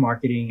distribution and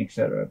marketing,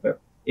 etc.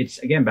 But it's,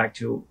 again, back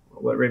to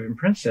what Raven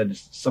Prince said,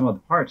 some of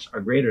the parts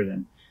are greater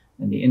than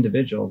the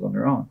individuals on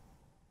their own.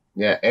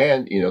 Yeah,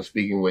 and,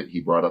 speaking with,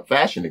 he brought up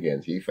fashion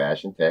again. See,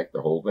 fashion, tech,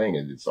 the whole thing,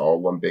 and it's all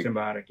one big...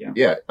 Symbiotic, yeah.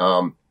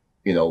 Yeah,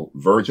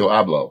 Virgil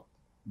Abloh,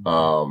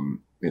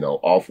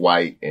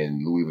 Off-White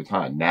and Louis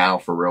Vuitton. Now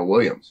Pharrell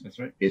Williams. That's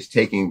right. Is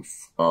taking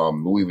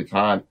Louis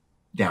Vuitton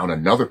down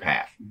another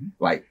path. Mm-hmm.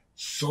 Like,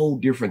 so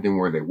different than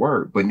where they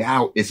were, but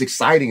now it's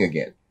exciting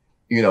again.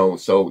 You know,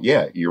 so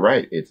yeah, you're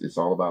right. It's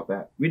all about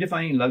that.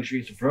 Redefining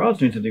luxury. So for us,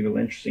 doing something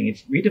really interesting.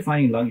 It's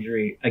redefining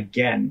luxury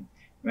again,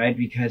 right?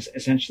 Because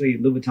essentially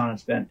Louis Vuitton has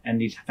spent, and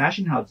these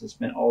fashion houses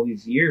spent all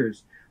these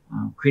years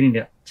creating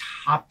the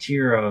top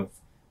tier of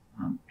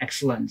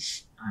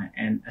excellence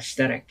and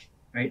aesthetic,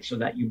 right? So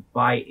that you're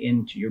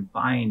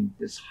buying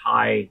this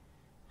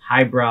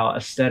highbrow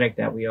aesthetic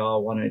that we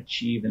all want to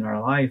achieve in our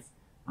life,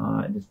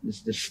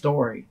 this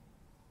story,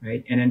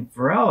 right? And then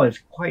Pharrell is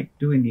quite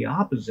doing the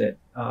opposite,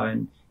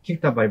 and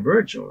kicked up by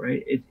Virgil,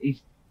 right?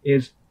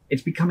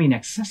 It's becoming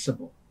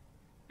accessible,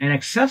 and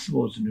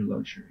accessible is a new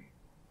luxury,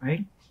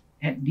 right?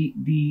 And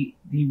the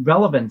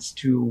relevance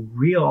to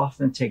real,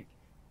 authentic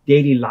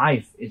daily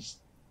life is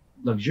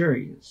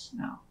luxurious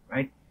now,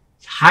 right?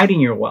 It's hiding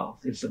your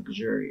wealth is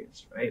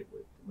luxurious, right?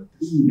 With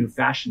this new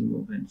fashion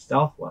movement,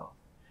 stealth wealth.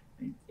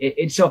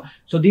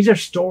 So these are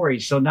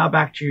stories. So now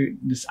back to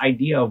this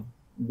idea of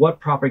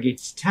what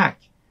propagates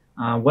tech,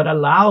 what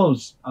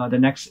allows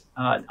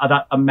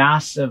a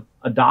massive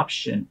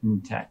adoption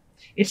in tech.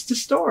 It's the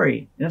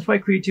story. And that's why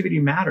creativity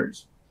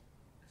matters.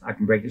 I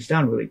can break this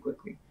down really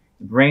quickly.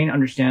 The brain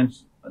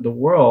understands the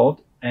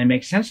world and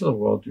makes sense of the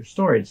world through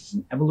stories. It's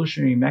an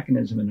evolutionary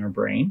mechanism in our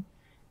brain.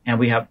 And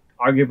we have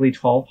arguably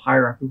 12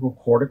 hierarchical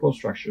cortical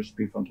structures,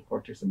 prefrontal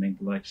cortex,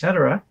 amygdala,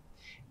 etc.,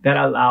 that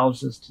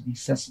allows us to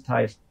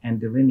desensitize and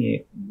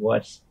delineate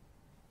what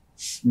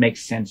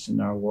makes sense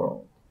in our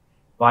world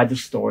by the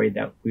story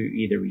that we're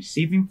either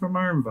receiving from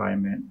our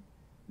environment,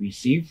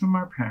 received from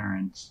our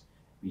parents,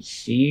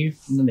 received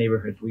from the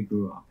neighborhoods we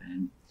grew up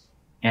in.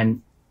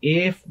 And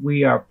if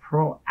we are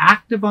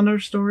proactive on our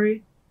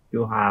story,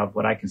 you'll have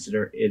what I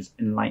consider is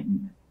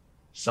enlightenment,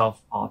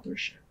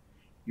 self-authorship.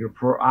 You're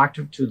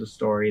proactive to the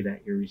story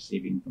that you're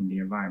receiving from the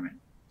environment.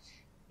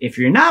 If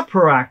you're not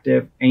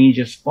proactive and you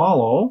just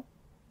follow,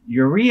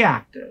 you're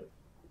reactive,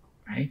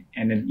 right?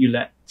 And then you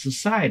let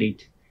society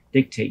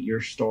dictate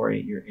your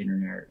story, your inner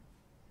narrative,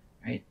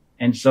 right?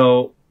 And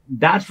so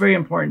that's very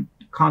important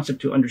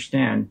concept to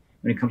understand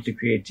when it comes to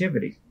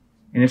creativity.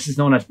 And this is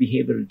known as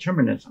behavioral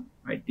determinism,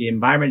 right? The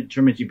environment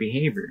determines your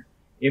behavior.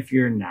 If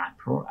you're not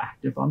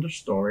proactive on the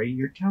story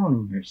you're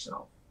telling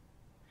yourself,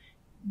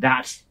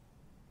 that's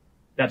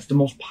the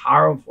most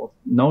powerful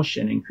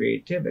notion in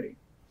creativity.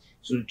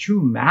 So the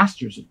true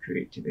masters of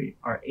creativity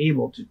are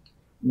able to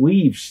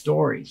weave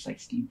stories like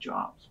Steve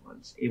Jobs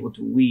was able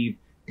to weave,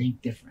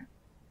 think different,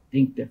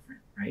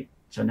 right?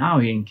 So now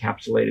he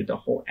encapsulated the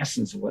whole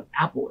essence of what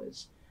Apple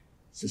is.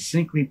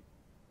 Succinctly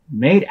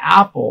made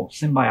Apple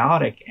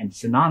symbiotic and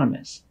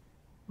synonymous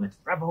with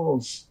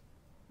rebels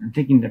and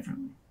thinking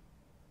differently.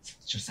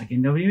 It's just like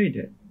N.W.A.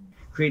 did.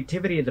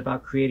 Creativity is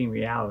about creating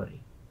reality.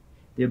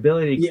 The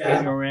ability to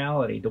create your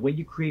reality. The way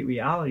you create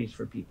realities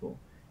for people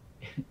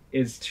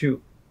is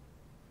to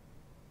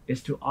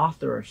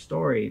author a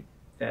story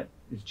that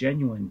is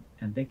genuine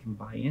and they can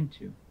buy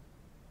into,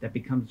 that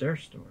becomes their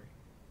story.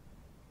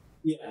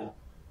 Yeah.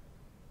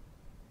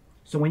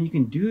 So when you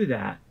can do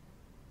that,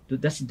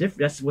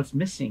 that's what's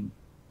missing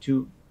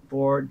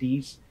for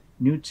these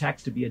new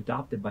techs to be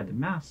adopted by the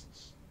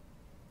masses.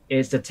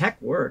 Is the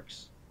tech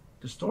works,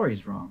 the story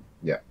is wrong.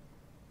 Yeah.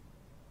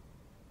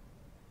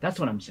 That's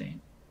what I'm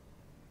saying.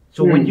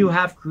 So when you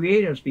have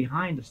creators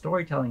behind the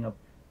storytelling of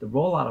the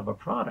rollout of a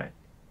product,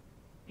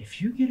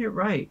 if you get it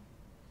right,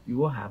 you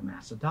will have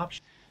mass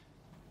adoption.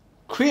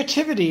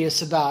 Creativity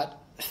is about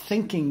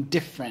thinking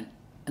different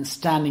and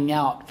standing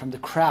out from the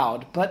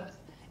crowd, but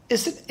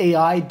isn't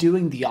AI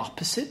doing the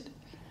opposite?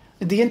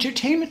 The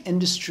entertainment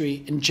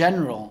industry in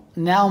general,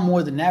 now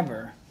more than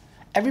ever,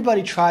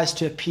 everybody tries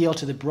to appeal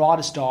to the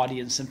broadest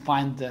audience and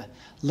find the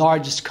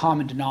largest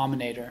common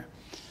denominator.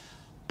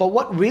 But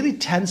what really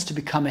tends to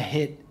become a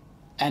hit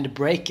and a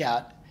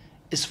breakout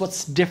is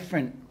what's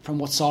different from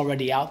what's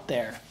already out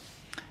there.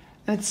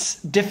 And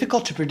it's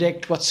difficult to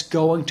predict what's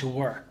going to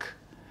work.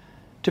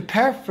 To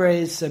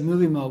paraphrase a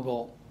movie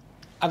mogul,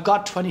 I've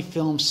got 20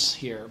 films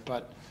here,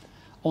 but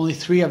only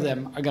 3 of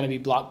them are going to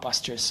be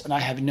blockbusters, and I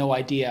have no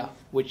idea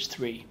which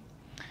 3.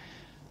 I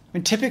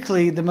mean,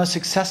 typically, the most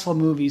successful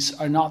movies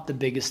are not the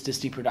biggest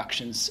Disney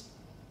productions.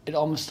 It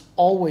almost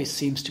always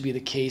seems to be the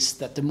case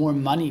that the more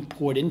money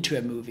poured into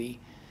a movie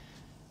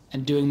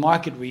and doing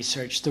market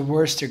research, the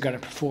worse they're going to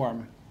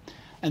perform.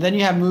 And then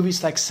you have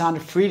movies like Sound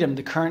of Freedom,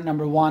 the current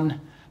 #1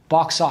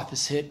 box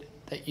office hit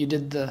that you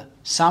did the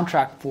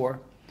soundtrack for.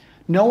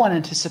 No one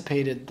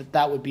anticipated that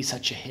that would be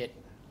such a hit.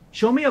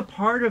 Show me a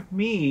part of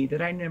me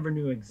that I never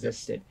knew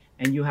existed,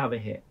 and you have a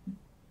hit.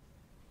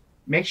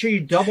 Make sure you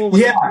double.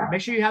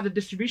 Make sure you have the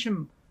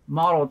distribution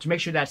model to make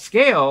sure that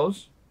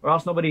scales, or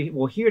else nobody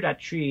will hear that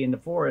tree in the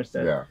forest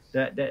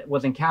that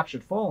wasn't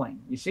captured falling.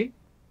 You see?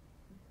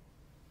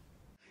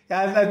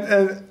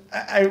 Yeah,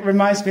 it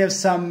reminds me of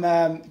some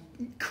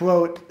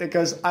quote that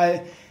goes,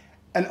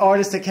 an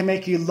artist that can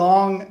make you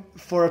long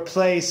for a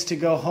place to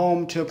go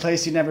home to a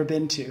place you've never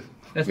been to.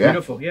 That's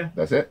beautiful, yeah.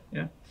 That's it.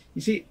 Yeah.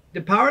 You see,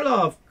 the power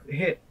law of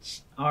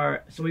hits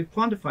are, so we've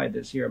quantified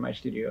this here at my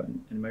studio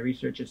and my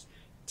research is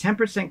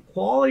 10%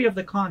 quality of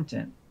the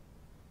content,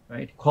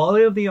 right?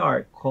 Quality of the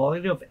art,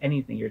 quality of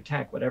anything, your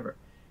tech, whatever.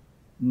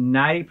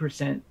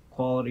 90%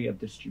 quality of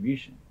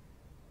distribution.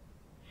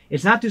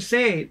 It's not to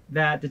say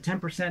that the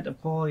 10%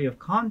 of quality of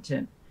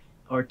content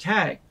or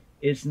tech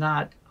is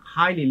not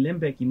highly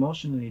limbic,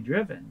 emotionally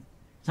driven.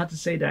 It's not to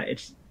say that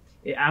it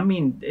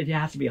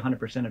has to be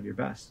 100% of your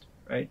best,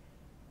 right?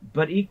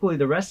 But equally,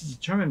 the rest is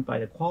determined by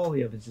the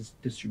quality of its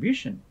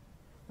distribution,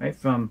 right?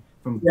 From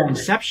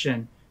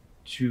inception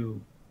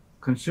to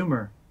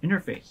consumer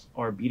interface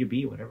or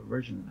B2B, whatever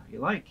version that you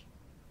like.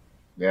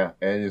 Yeah,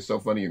 and it's so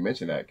funny you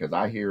mention that because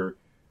I hear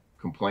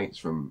complaints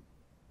from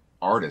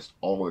artists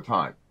all the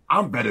time.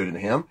 I'm better than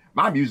him.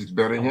 My music's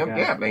better than him. God.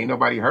 Yeah, but ain't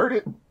nobody heard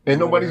it. And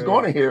nobody's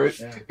going to hear it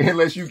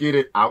unless you get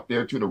it out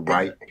there to the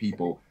right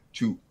people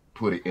to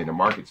put it in the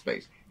market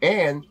space.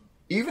 And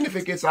even if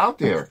it gets out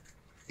there,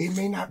 it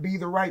may not be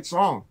the right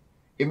song.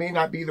 It may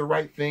not be the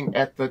right thing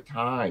at the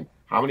time.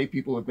 How many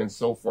people have been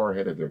so far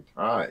ahead of their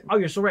time? Oh,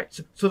 you're so right.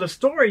 So the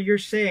story you're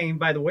saying,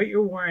 by the way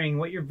you're wearing,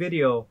 what your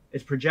video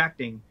is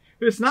projecting,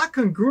 it's not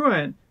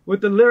congruent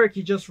with the lyric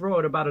you just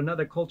wrote about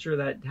another culture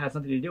that has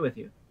nothing to do with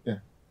you. Yeah.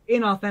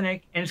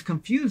 Inauthentic, and it's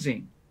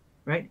confusing,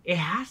 right? It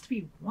has to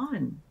be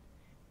one.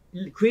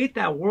 Create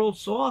that world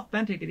so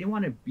authentic that they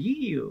want to be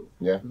you,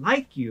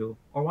 like you,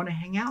 or want to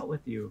hang out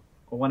with you,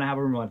 or want to have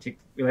a romantic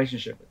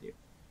relationship with you.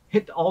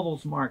 Hit all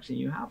those marks and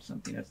you have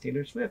something. That's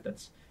Taylor Swift,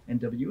 that's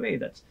N.W.A,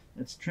 that's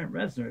Trent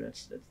Reznor,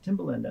 that's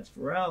Timbaland, that's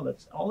Pharrell,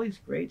 that's all these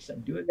greats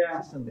that do it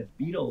consistently. That's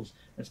Beatles,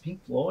 that's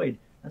Pink Floyd,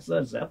 that's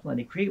Led Zeppelin.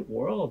 They create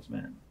worlds,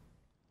 man.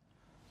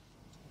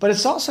 But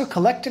it's also a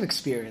collective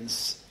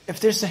experience. If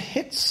there's a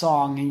hit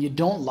song and you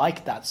don't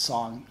like that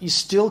song, you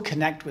still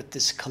connect with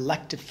this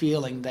collective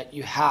feeling that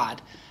you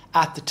had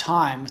at the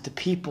time with the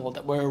people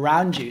that were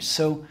around you.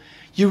 So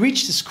you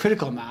reach this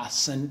critical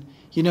mass and,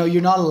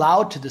 you're not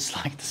allowed to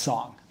dislike the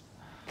song.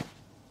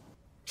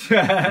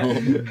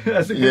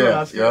 That's a good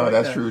one.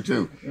 That's true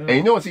too. Yeah.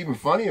 And what's even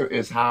funnier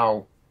is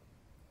how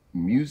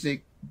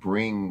music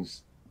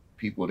brings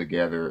people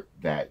together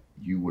that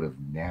you would have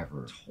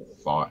never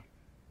thought.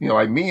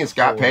 Like me and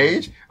Scott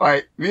Page,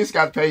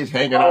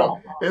 hanging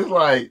out. It's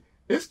like,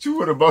 it's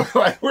two of the both,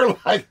 like, we're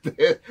like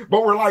this,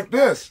 but we're like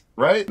this,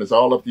 right? It's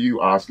all up to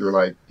you, Oscar.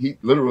 Like, he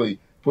literally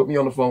put me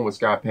on the phone with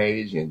Scott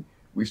Page and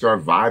we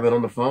started vibing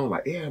on the phone.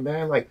 Like, yeah,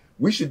 man, like,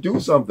 we should do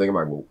something. I'm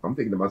like, well, I'm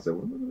thinking to myself,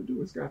 what am I going to do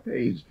with Scott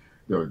Page?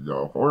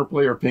 The horror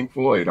player Pink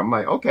Floyd. I'm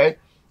like, okay,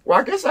 well,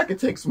 I guess I could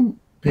take some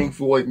Pink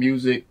Floyd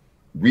music,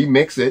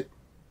 remix it,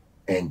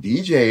 and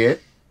DJ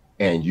it.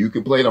 And you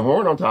can play the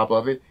horn on top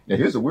of it. Now,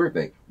 here's the weird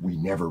thing. We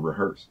never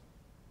rehearsed.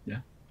 Yeah.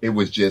 It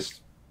was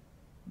just...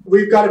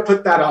 We've got to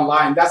put that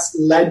online. That's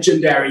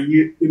legendary.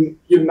 You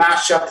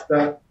mash up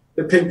the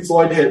Pink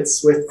Floyd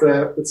hits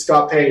with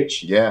Scott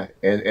Page. Yeah.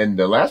 And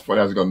the last point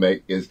I was going to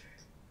make is,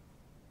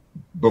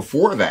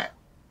 before that,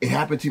 it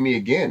happened to me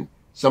again.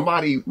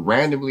 Somebody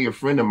randomly, a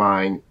friend of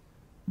mine,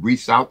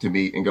 reached out to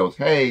me and goes,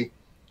 hey,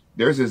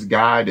 there's this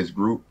guy, this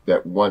group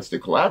that wants to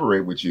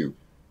collaborate with you.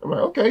 I'm like,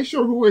 okay,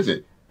 sure. Who is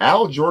it?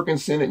 Al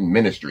Jorgensen and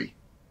Ministry.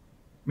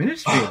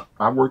 Ministry?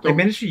 I've worked on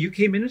Ministry,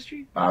 UK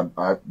Ministry? I've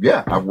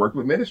worked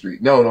with Ministry.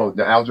 No,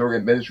 the Al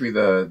Jorgensen Ministry,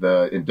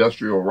 the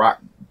industrial rock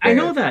band. I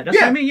know that. That's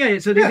what I mean. Yeah,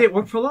 so they did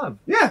Work for Love.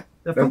 Yeah.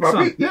 The folk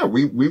song. Yeah,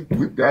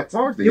 we've got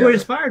songs together. You were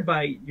inspired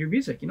by your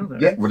music, you know that,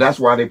 right? Yeah, well, that's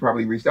why they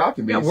probably reached out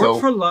to me. Yeah,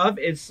 Work for Love,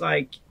 it's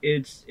like,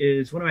 it's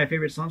one of my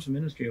favorite songs from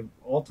Ministry of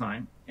all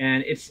time.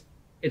 And it's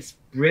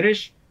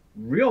British,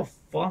 real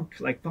funk,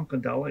 like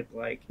funkadelic,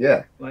 like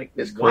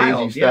it's wild,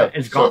 crazy stuff. Yeah,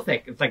 it's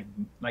gothic. It's like.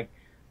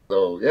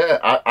 So yeah,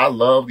 I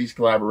love these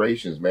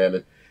collaborations,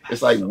 man.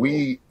 It's like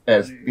we,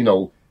 as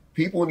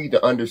people need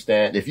to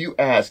understand. If you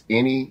ask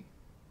any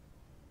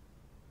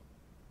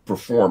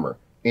performer,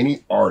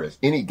 any artist,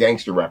 any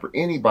gangster rapper,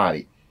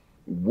 anybody,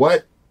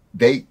 what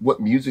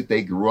music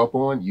they grew up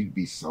on, you'd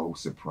be so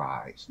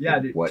surprised.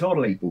 Yeah, what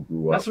totally. People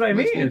grew up. That's what I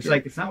mean. It's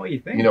like, it's not what you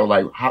think.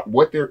 Like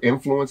what their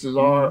influences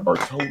are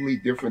totally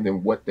different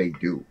than what they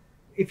do.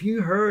 If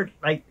you heard,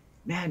 like,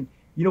 man,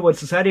 what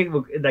society,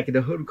 like in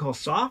the hood, would call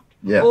soft?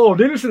 Yeah. Oh,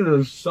 they listen to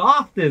the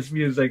softest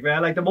music,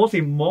 man, like the most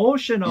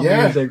emotional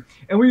music.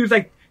 And we was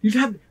like,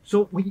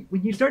 so when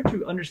you start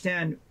to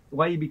understand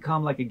why you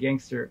become like a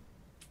gangster,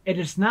 it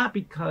is not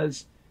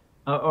because,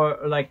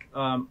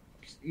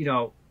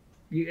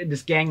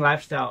 this gang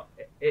lifestyle.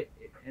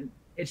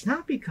 It's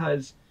not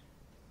because,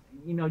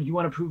 you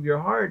want to prove your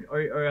heart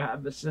or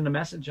send a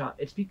message out.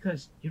 It's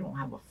because you don't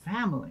have a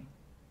family.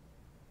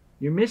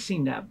 You're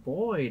missing that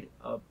void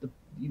of the,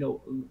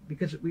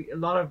 because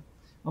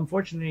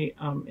unfortunately,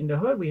 in the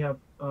hood, we have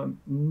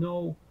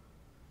no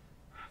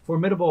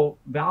formidable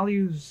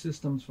value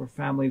systems for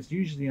families,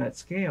 usually at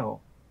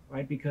scale,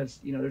 right? Because,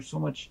 there's so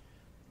much,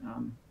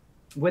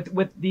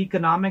 with the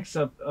economics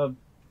of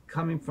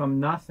coming from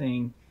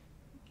nothing,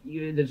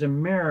 there's a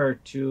mirror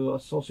to a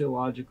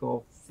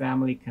sociological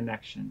family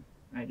connection,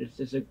 right?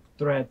 There's a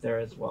thread there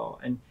as well.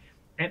 And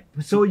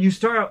so you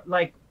start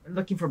like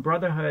looking for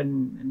brotherhood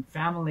and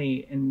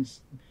family, and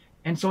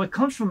so it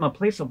comes from a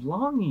place of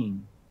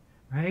longing,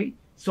 right?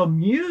 So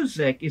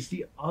music is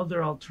the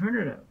other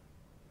alternative,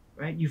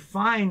 right? You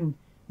find,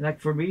 like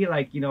for me,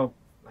 like, you know,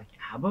 like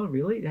ABBA,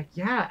 really? Like,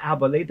 yeah,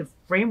 ABBA laid the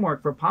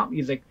framework for pop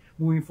music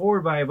moving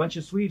forward by a bunch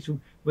of Swedes who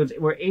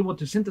were able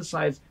to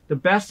synthesize the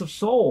best of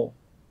soul,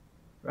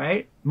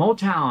 right?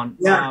 Motown,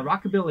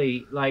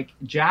 rockabilly, like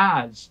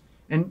jazz,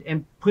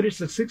 and put it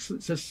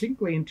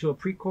succinctly into a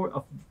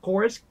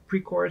chorus,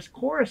 pre-chorus,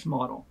 chorus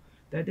model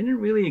that didn't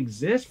really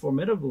exist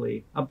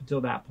formidably up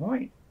until that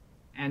point.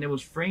 And it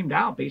was framed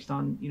out based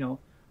on, you know,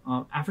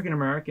 African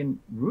American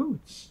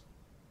roots,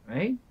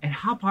 right? And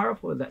how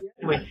powerful is that?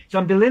 Anyway, so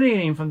I'm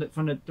delineating from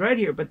the thread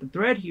here, but the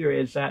thread here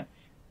is that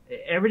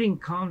everything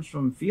comes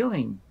from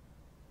feeling,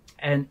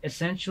 and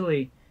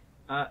essentially,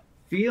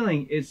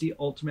 feeling is the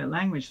ultimate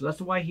language. So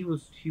that's why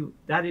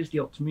that is the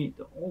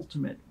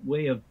ultimate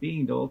way of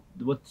being,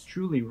 what's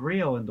truly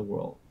real in the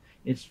world.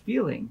 It's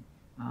feeling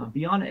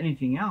beyond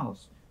anything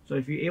else. So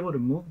if you're able to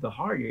move the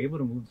heart, you're able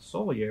to move the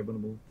soul, you're able to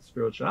move the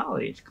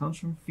spirituality. It comes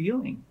from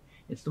feeling.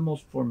 It's the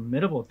most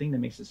formidable thing that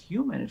makes us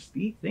human. It's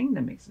the thing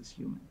that makes us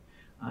human.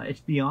 It's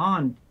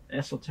beyond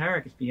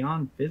esoteric. It's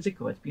beyond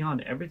physical. It's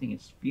beyond everything.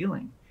 It's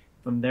feeling.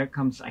 From there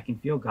comes, I can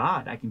feel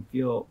God. I can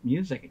feel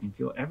music. I can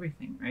feel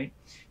everything, right?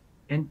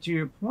 And to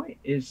your point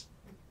is,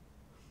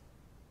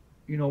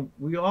 you know,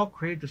 we all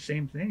crave the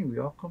same thing. We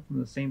all come from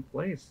the same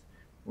place.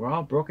 We're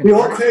all broken. We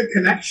all crave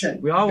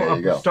connection. We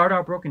all start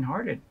out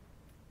brokenhearted.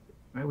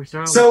 Right, we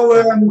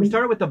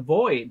started with the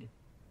void,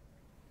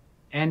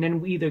 and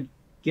then we either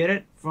get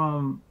it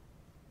from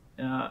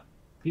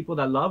people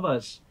that love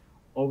us,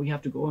 or we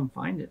have to go and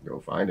find it.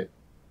 Go find it,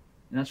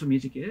 and that's what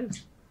music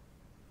is.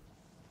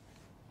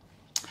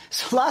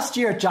 So last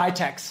year at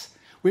GITEX,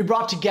 we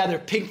brought together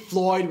Pink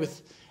Floyd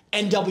with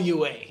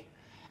N.W.A,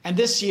 and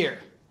this year,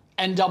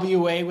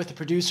 N.W.A with the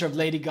producer of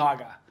Lady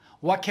Gaga.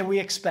 What can we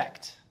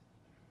expect?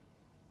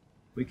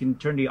 We can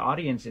turn the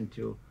audience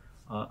into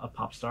a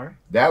pop star.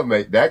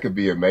 That could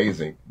be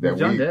amazing.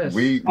 That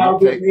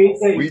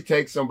we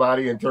take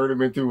somebody and turn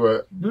them into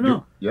a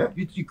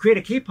You create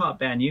a K-pop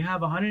band. You have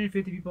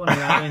 150 people in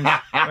the audience,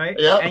 right?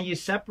 Yeah. And you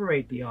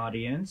separate the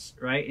audience,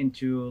 right,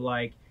 into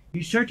like,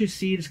 you start to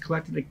see this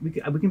collective. Like we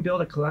can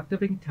build a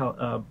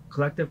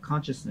collective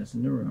consciousness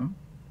in the room,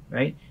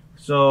 right?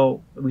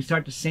 So we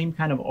start the same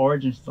kind of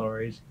origin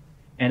stories,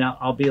 and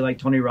I'll be like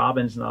Tony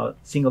Robbins, and I'll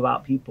single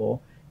out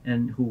people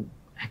and who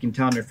I can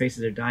tell on their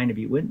faces they're dying to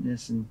be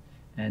witnessed and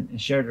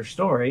share their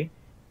story.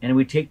 And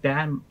we take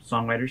that, and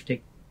songwriters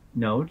take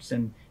notes,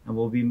 and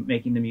we'll be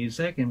making the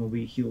music,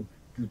 and he'll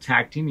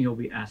tag team, he'll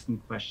be asking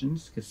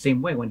questions, because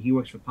same way when he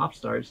works for pop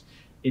stars,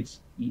 he's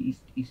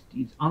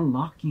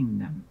unlocking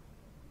them,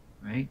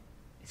 right?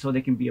 So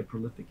they can be a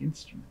prolific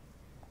instrument.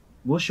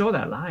 We'll show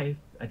that live.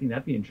 I think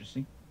that'd be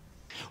interesting.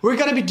 We're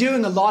going to be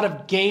doing a lot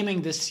of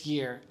gaming this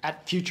year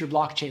at Future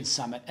Blockchain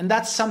Summit, and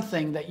that's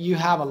something that you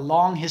have a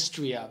long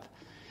history of.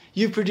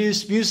 You've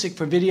produced music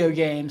for video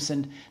games,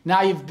 and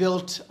now you've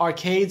built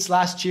arcades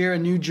last year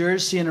in New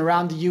Jersey and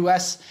around the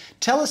U.S.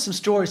 Tell us some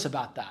stories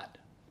about that.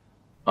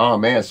 Oh,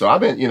 man. So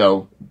I've been, you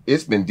know,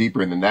 it's been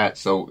deeper than that.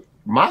 So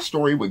my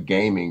story with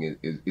gaming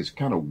is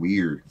kind of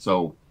weird.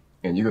 So,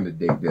 and you're going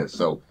to dig this.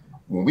 So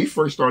when we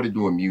first started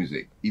doing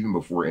music, even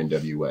before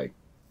N.W.A,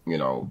 you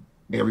know,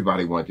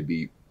 everybody wanted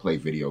to play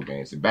video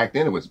games. And back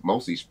then it was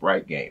mostly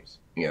sprite games.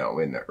 You know,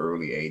 in the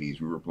early 80s,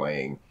 we were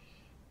playing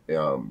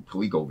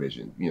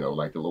ColecoVision, you know,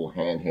 like the little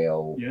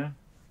handheld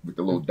with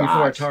the little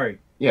dots. Before Atari.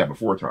 Yeah,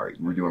 before Atari.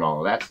 We were doing all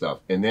of that stuff.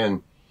 And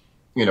then,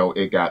 you know,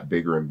 it got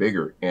bigger and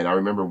bigger. And I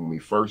remember when we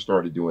first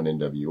started doing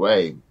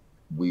N.W.A,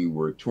 we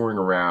were touring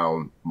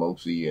around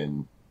mostly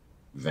in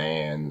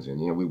vans, and,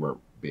 you know, we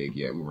weren't big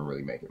yet. We weren't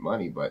really making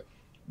money, but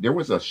there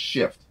was a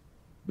shift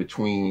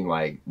between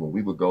like when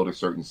we would go to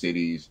certain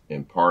cities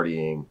and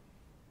partying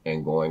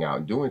and going out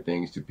and doing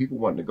things to people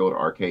wanting to go to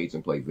arcades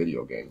and play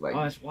video games. Like,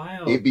 oh, that's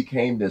wild. It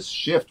became this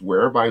shift where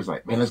everybody's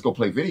like, man, let's go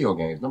play video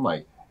games. And I'm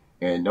like,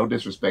 and no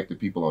disrespect to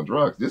people on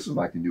drugs, this is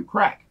like the new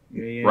crack,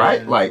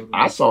 right? Like,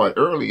 I saw it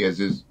early as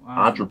this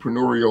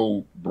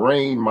entrepreneurial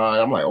brain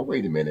mind. I'm like, oh,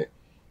 wait a minute.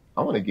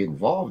 I want to get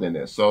involved in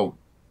this. So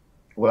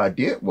what I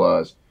did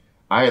was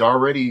I had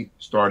already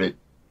started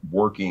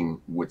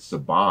working with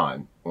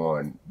Saban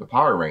on the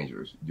Power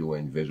Rangers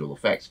doing visual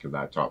effects, because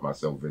I taught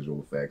myself visual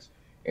effects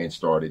and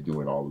started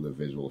doing all of the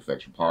visual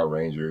effects for Power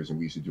Rangers, and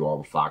we used to do all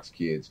the Fox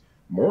Kids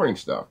morning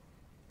stuff.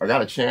 I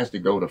got a chance to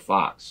go to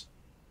Fox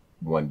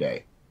one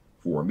day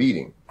for a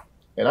meeting,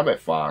 and I'm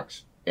at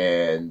Fox,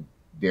 and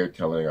they're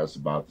telling us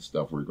about the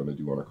stuff we're going to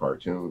do on the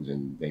cartoons,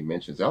 and they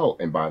mentioned, oh,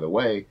 and by the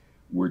way,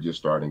 we're just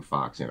starting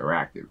Fox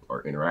Interactive,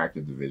 our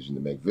interactive division,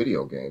 to make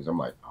video games. I'm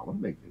like, I want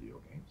to make video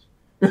games.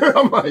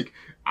 I'm like,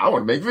 I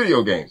want to make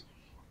video games.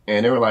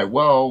 And they were like,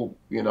 well,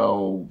 you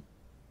know,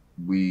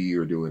 we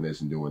are doing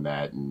this and doing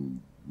that, and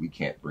we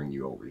can't bring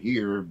you over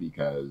here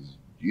because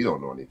you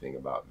don't know anything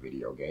about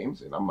video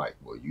games. And I'm like,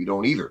 well, you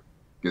don't either,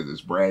 because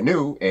it's brand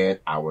new and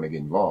I want to get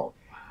involved.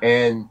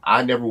 And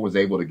I never was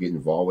able to get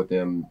involved with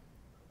them,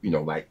 you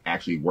know, like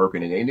actually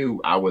working. And they knew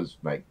I was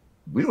like,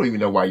 we don't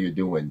even know why you're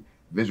doing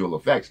visual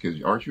effects,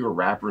 because aren't you a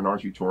rapper and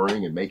aren't you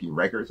touring and making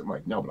records? I'm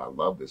like, no, but I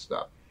love this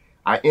stuff.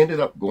 I ended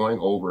up going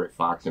over at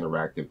Fox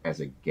Interactive as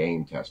a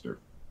game tester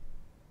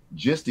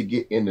just to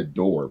get in the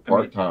door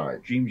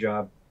part-time. Dream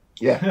job.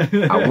 Yeah.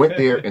 I went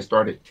there and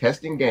started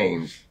testing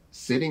games,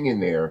 sitting in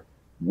there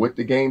with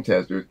the game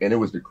testers, and it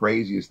was the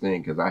craziest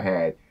thing because I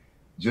had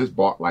just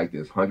bought like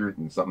this $100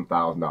 and something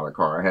thousand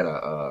car. I had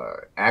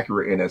a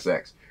Acura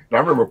NSX. And I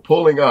remember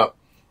pulling up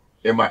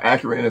in my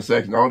Acura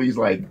NSX and all these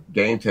like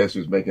game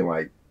testers making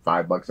like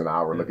 $5 an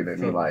hour looking at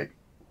me like,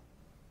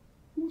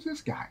 who's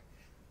this guy?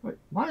 Like,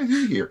 why is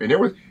he here? And there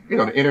was,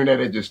 the internet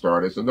had just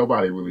started, so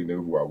nobody really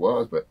knew who I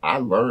was, but I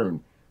learned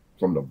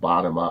from the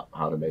bottom up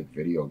how to make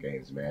video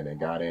games, man, and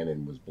got in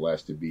and was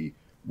blessed to be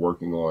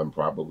working on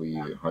probably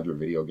 100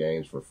 video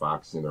games for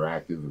Fox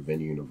Interactive,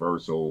 Venue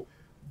Universal,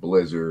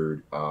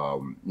 Blizzard,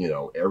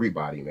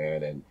 everybody,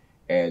 man.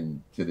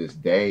 And to this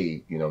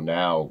day,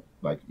 now,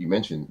 like you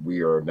mentioned,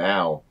 we are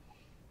now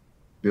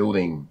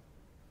building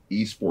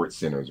esports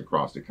centers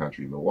across the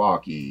country,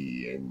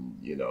 Milwaukee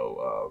and,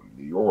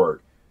 New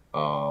York.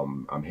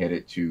 I'm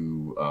headed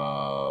to,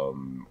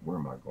 where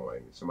am I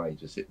going? Somebody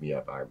just hit me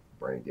up. I'm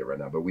brain dead right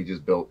now, but we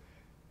just built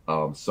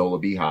Solar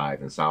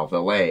Beehive in South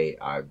LA.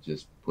 I've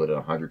just put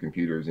 100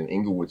 computers in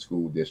Inglewood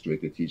School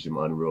District to teach them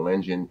Unreal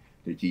Engine,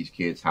 to teach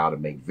kids how to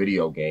make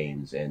video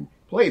games and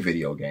play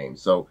video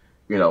games. So,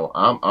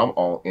 I'm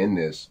all in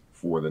this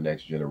for the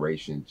next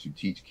generation to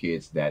teach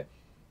kids to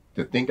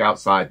think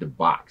outside the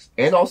box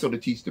and also to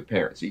teach the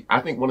parents. See,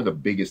 I think one of the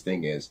biggest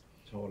thing is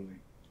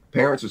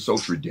parents are so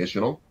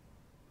traditional.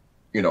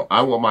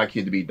 I want my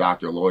kid to be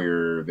doctor,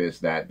 lawyer, this,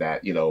 that,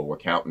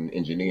 accountant,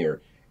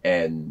 engineer,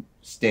 and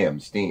STEM.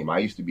 I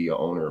used to be an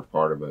owner of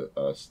part of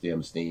a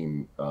STEM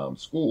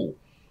school.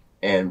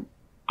 And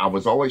I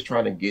was always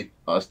trying to get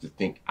us to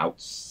think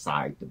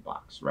outside the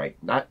box, right?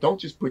 Don't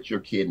just put your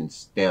kid in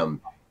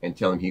STEM and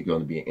tell him he's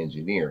going to be an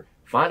engineer.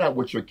 Find out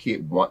what your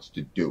kid wants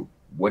to do,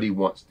 what he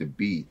wants to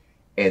be.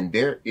 And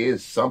there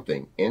is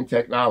something in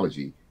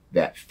technology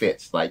that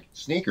fits, like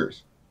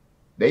sneakers.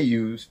 They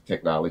use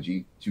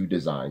technology to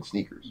design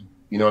sneakers.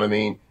 You know what I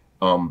mean?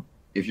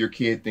 If your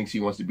kid thinks he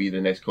wants to be the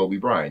next Kobe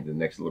Bryant, the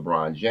next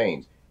LeBron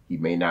James, he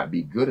may not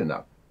be good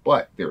enough.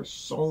 But there are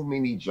so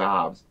many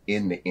jobs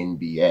in the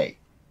NBA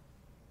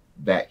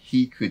that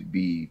he could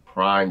be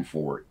primed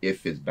for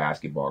if his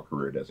basketball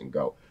career doesn't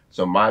go.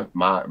 So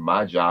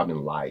my job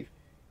in life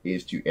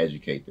is to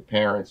educate the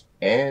parents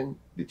and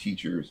the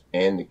teachers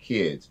and the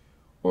kids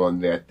on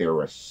that there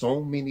are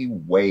so many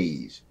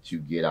ways to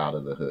get out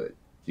of the hood,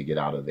 to get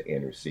out of the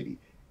inner city,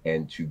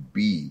 and to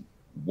be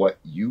what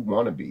you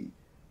want to be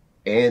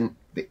and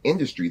the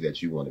industry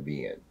that you want to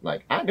be in.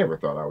 Like, I never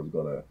thought I was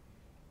going to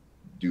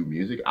do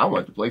music. I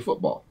wanted to play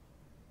football.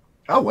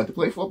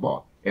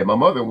 And my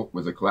mother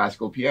was a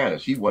classical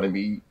pianist. She wanted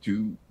me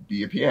to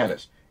be a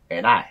pianist.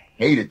 And I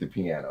hated the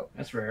piano.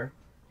 That's rare.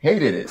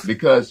 Hated it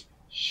because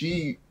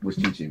she was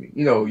teaching me.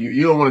 You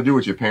don't want to do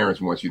what your parents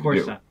want you to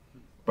do. Not.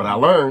 But I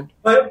learned.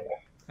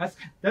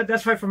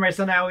 That's why for my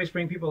son, I always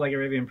bring people like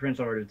Arabian Prince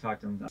over to talk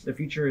to them. The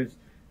future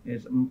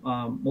is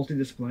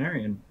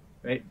multidisciplinarian,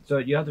 right? So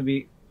you have to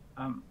be,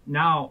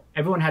 now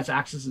everyone has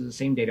access to the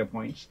same data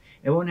points.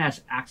 Everyone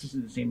has access to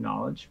the same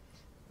knowledge.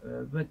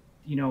 But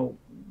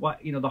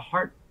the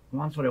heart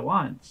wants what it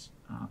wants.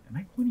 Am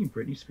I quoting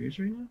Britney Spears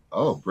right now?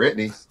 Oh,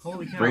 Britney.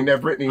 Holy cow. Bring that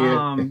Britney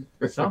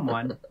in.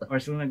 Someone, or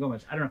Selena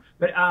Gomez. I don't know.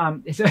 But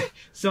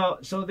so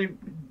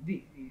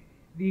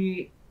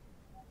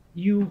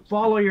you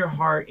follow your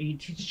heart and you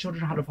teach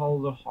children how to follow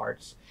their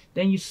hearts.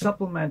 Then you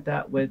supplement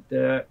that with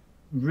the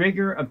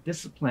rigor of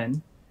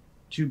discipline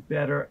to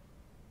better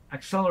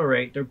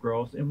accelerate their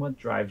growth in what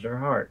drives their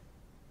heart.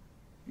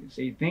 You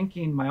see,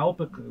 thinking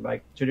myopically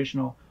like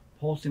traditional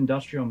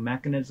post-industrial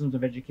mechanisms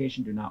of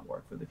education do not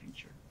work for the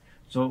future.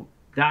 So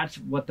that's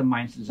what the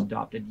mindset is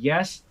adopted.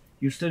 Yes,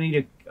 you still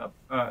need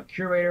a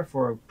curator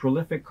for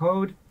prolific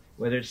code,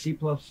 whether it's C++,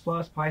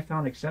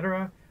 Python,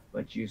 etc.,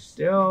 but you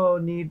still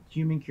need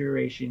human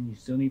curation. You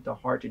still need the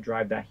heart to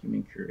drive that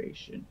human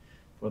curation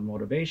for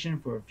motivation,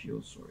 for a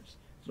fuel source.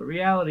 So the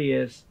reality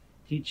is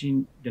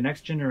teaching the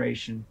next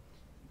generation,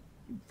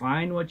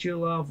 find what you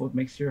love, what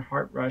makes your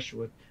heart rush,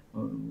 what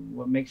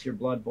makes your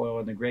blood boil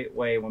in a great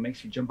way, what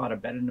makes you jump out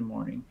of bed in the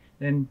morning,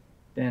 then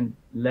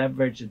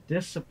leverage the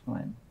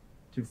discipline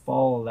to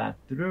follow that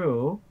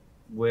through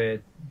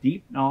with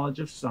deep knowledge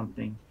of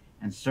something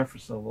and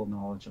surface level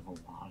knowledge of a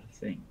lot of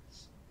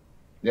things.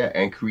 Yeah,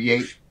 and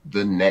create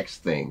the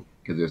next thing,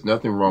 because there's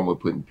nothing wrong with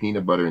putting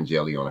peanut butter and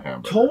jelly on a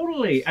hamburger.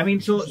 Totally. I mean,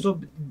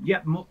 so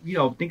yeah,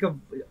 think of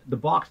the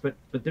box, but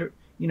there,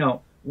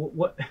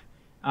 what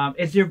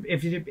is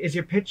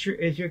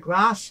your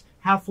glass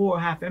half full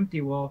or half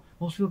empty? Well,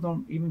 most people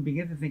don't even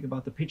begin to think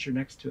about the pitcher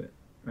next to it,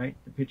 right?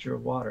 The pitcher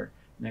of water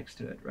next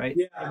to it, right?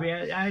 Yeah.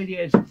 The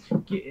idea is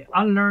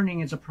unlearning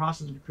is a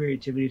process of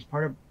creativity. It's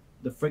part of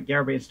the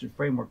Garibay Institute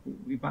framework.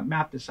 We've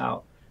mapped this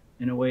out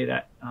in a way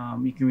that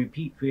you can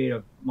repeat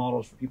creative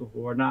models for people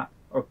who are not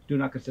or do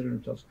not consider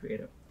themselves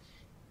creative.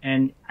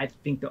 And I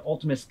think the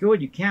ultimate skill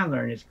you can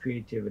learn is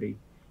creativity,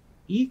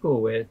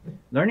 equal with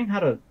learning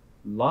how to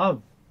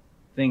love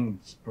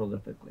things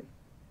prolifically,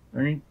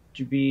 learning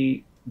to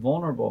be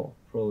vulnerable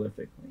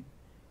prolifically,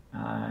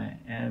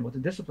 and with the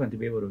discipline to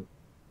be able to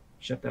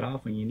shut that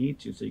off when you need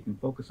to, so you can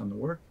focus on the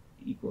work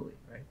equally,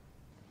 right?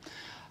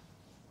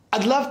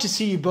 I'd love to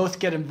see you both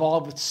get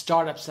involved with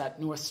startups at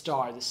North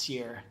Star this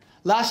year.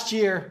 Last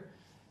year,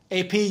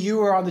 AP, you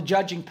were on the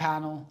judging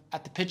panel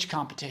at the pitch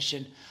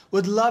competition.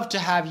 Would love to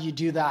have you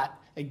do that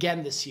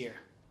again this year.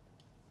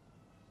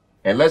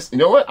 And you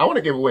know what? I want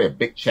to give away a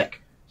big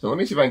check. So let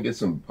me see if I can get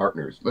some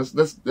partners.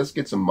 Let's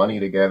get some money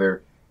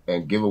together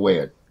and give away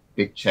a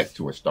big check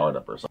to a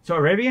startup or something. So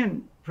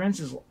Arabian Prince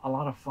is a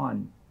lot of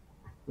fun.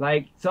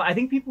 Like, so I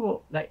think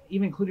people, like,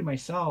 even including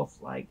myself,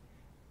 like,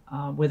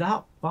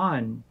 without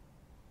fun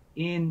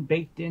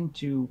baked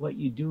into what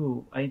you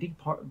do, I think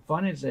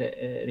fun is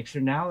an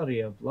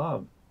externality of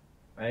love,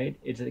 right?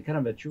 It's a kind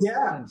of a true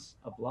sense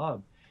of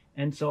love.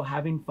 And so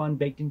having fun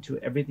baked into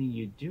everything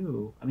you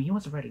do, I mean, he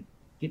wants to write a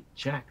get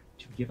check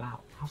to give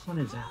out. How fun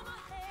is that?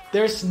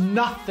 There's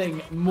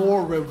nothing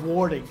more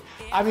rewarding.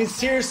 I mean,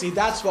 seriously,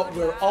 that's what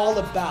we're all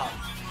about.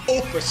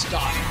 Oprah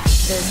style.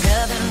 There's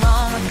nothing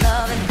wrong with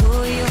loving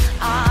who you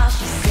are,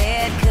 she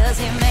said, 'cause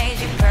he made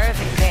you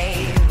perfect,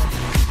 babe.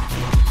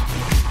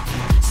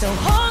 So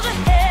hold your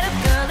head up,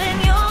 girl, and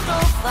you'll go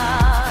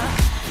far.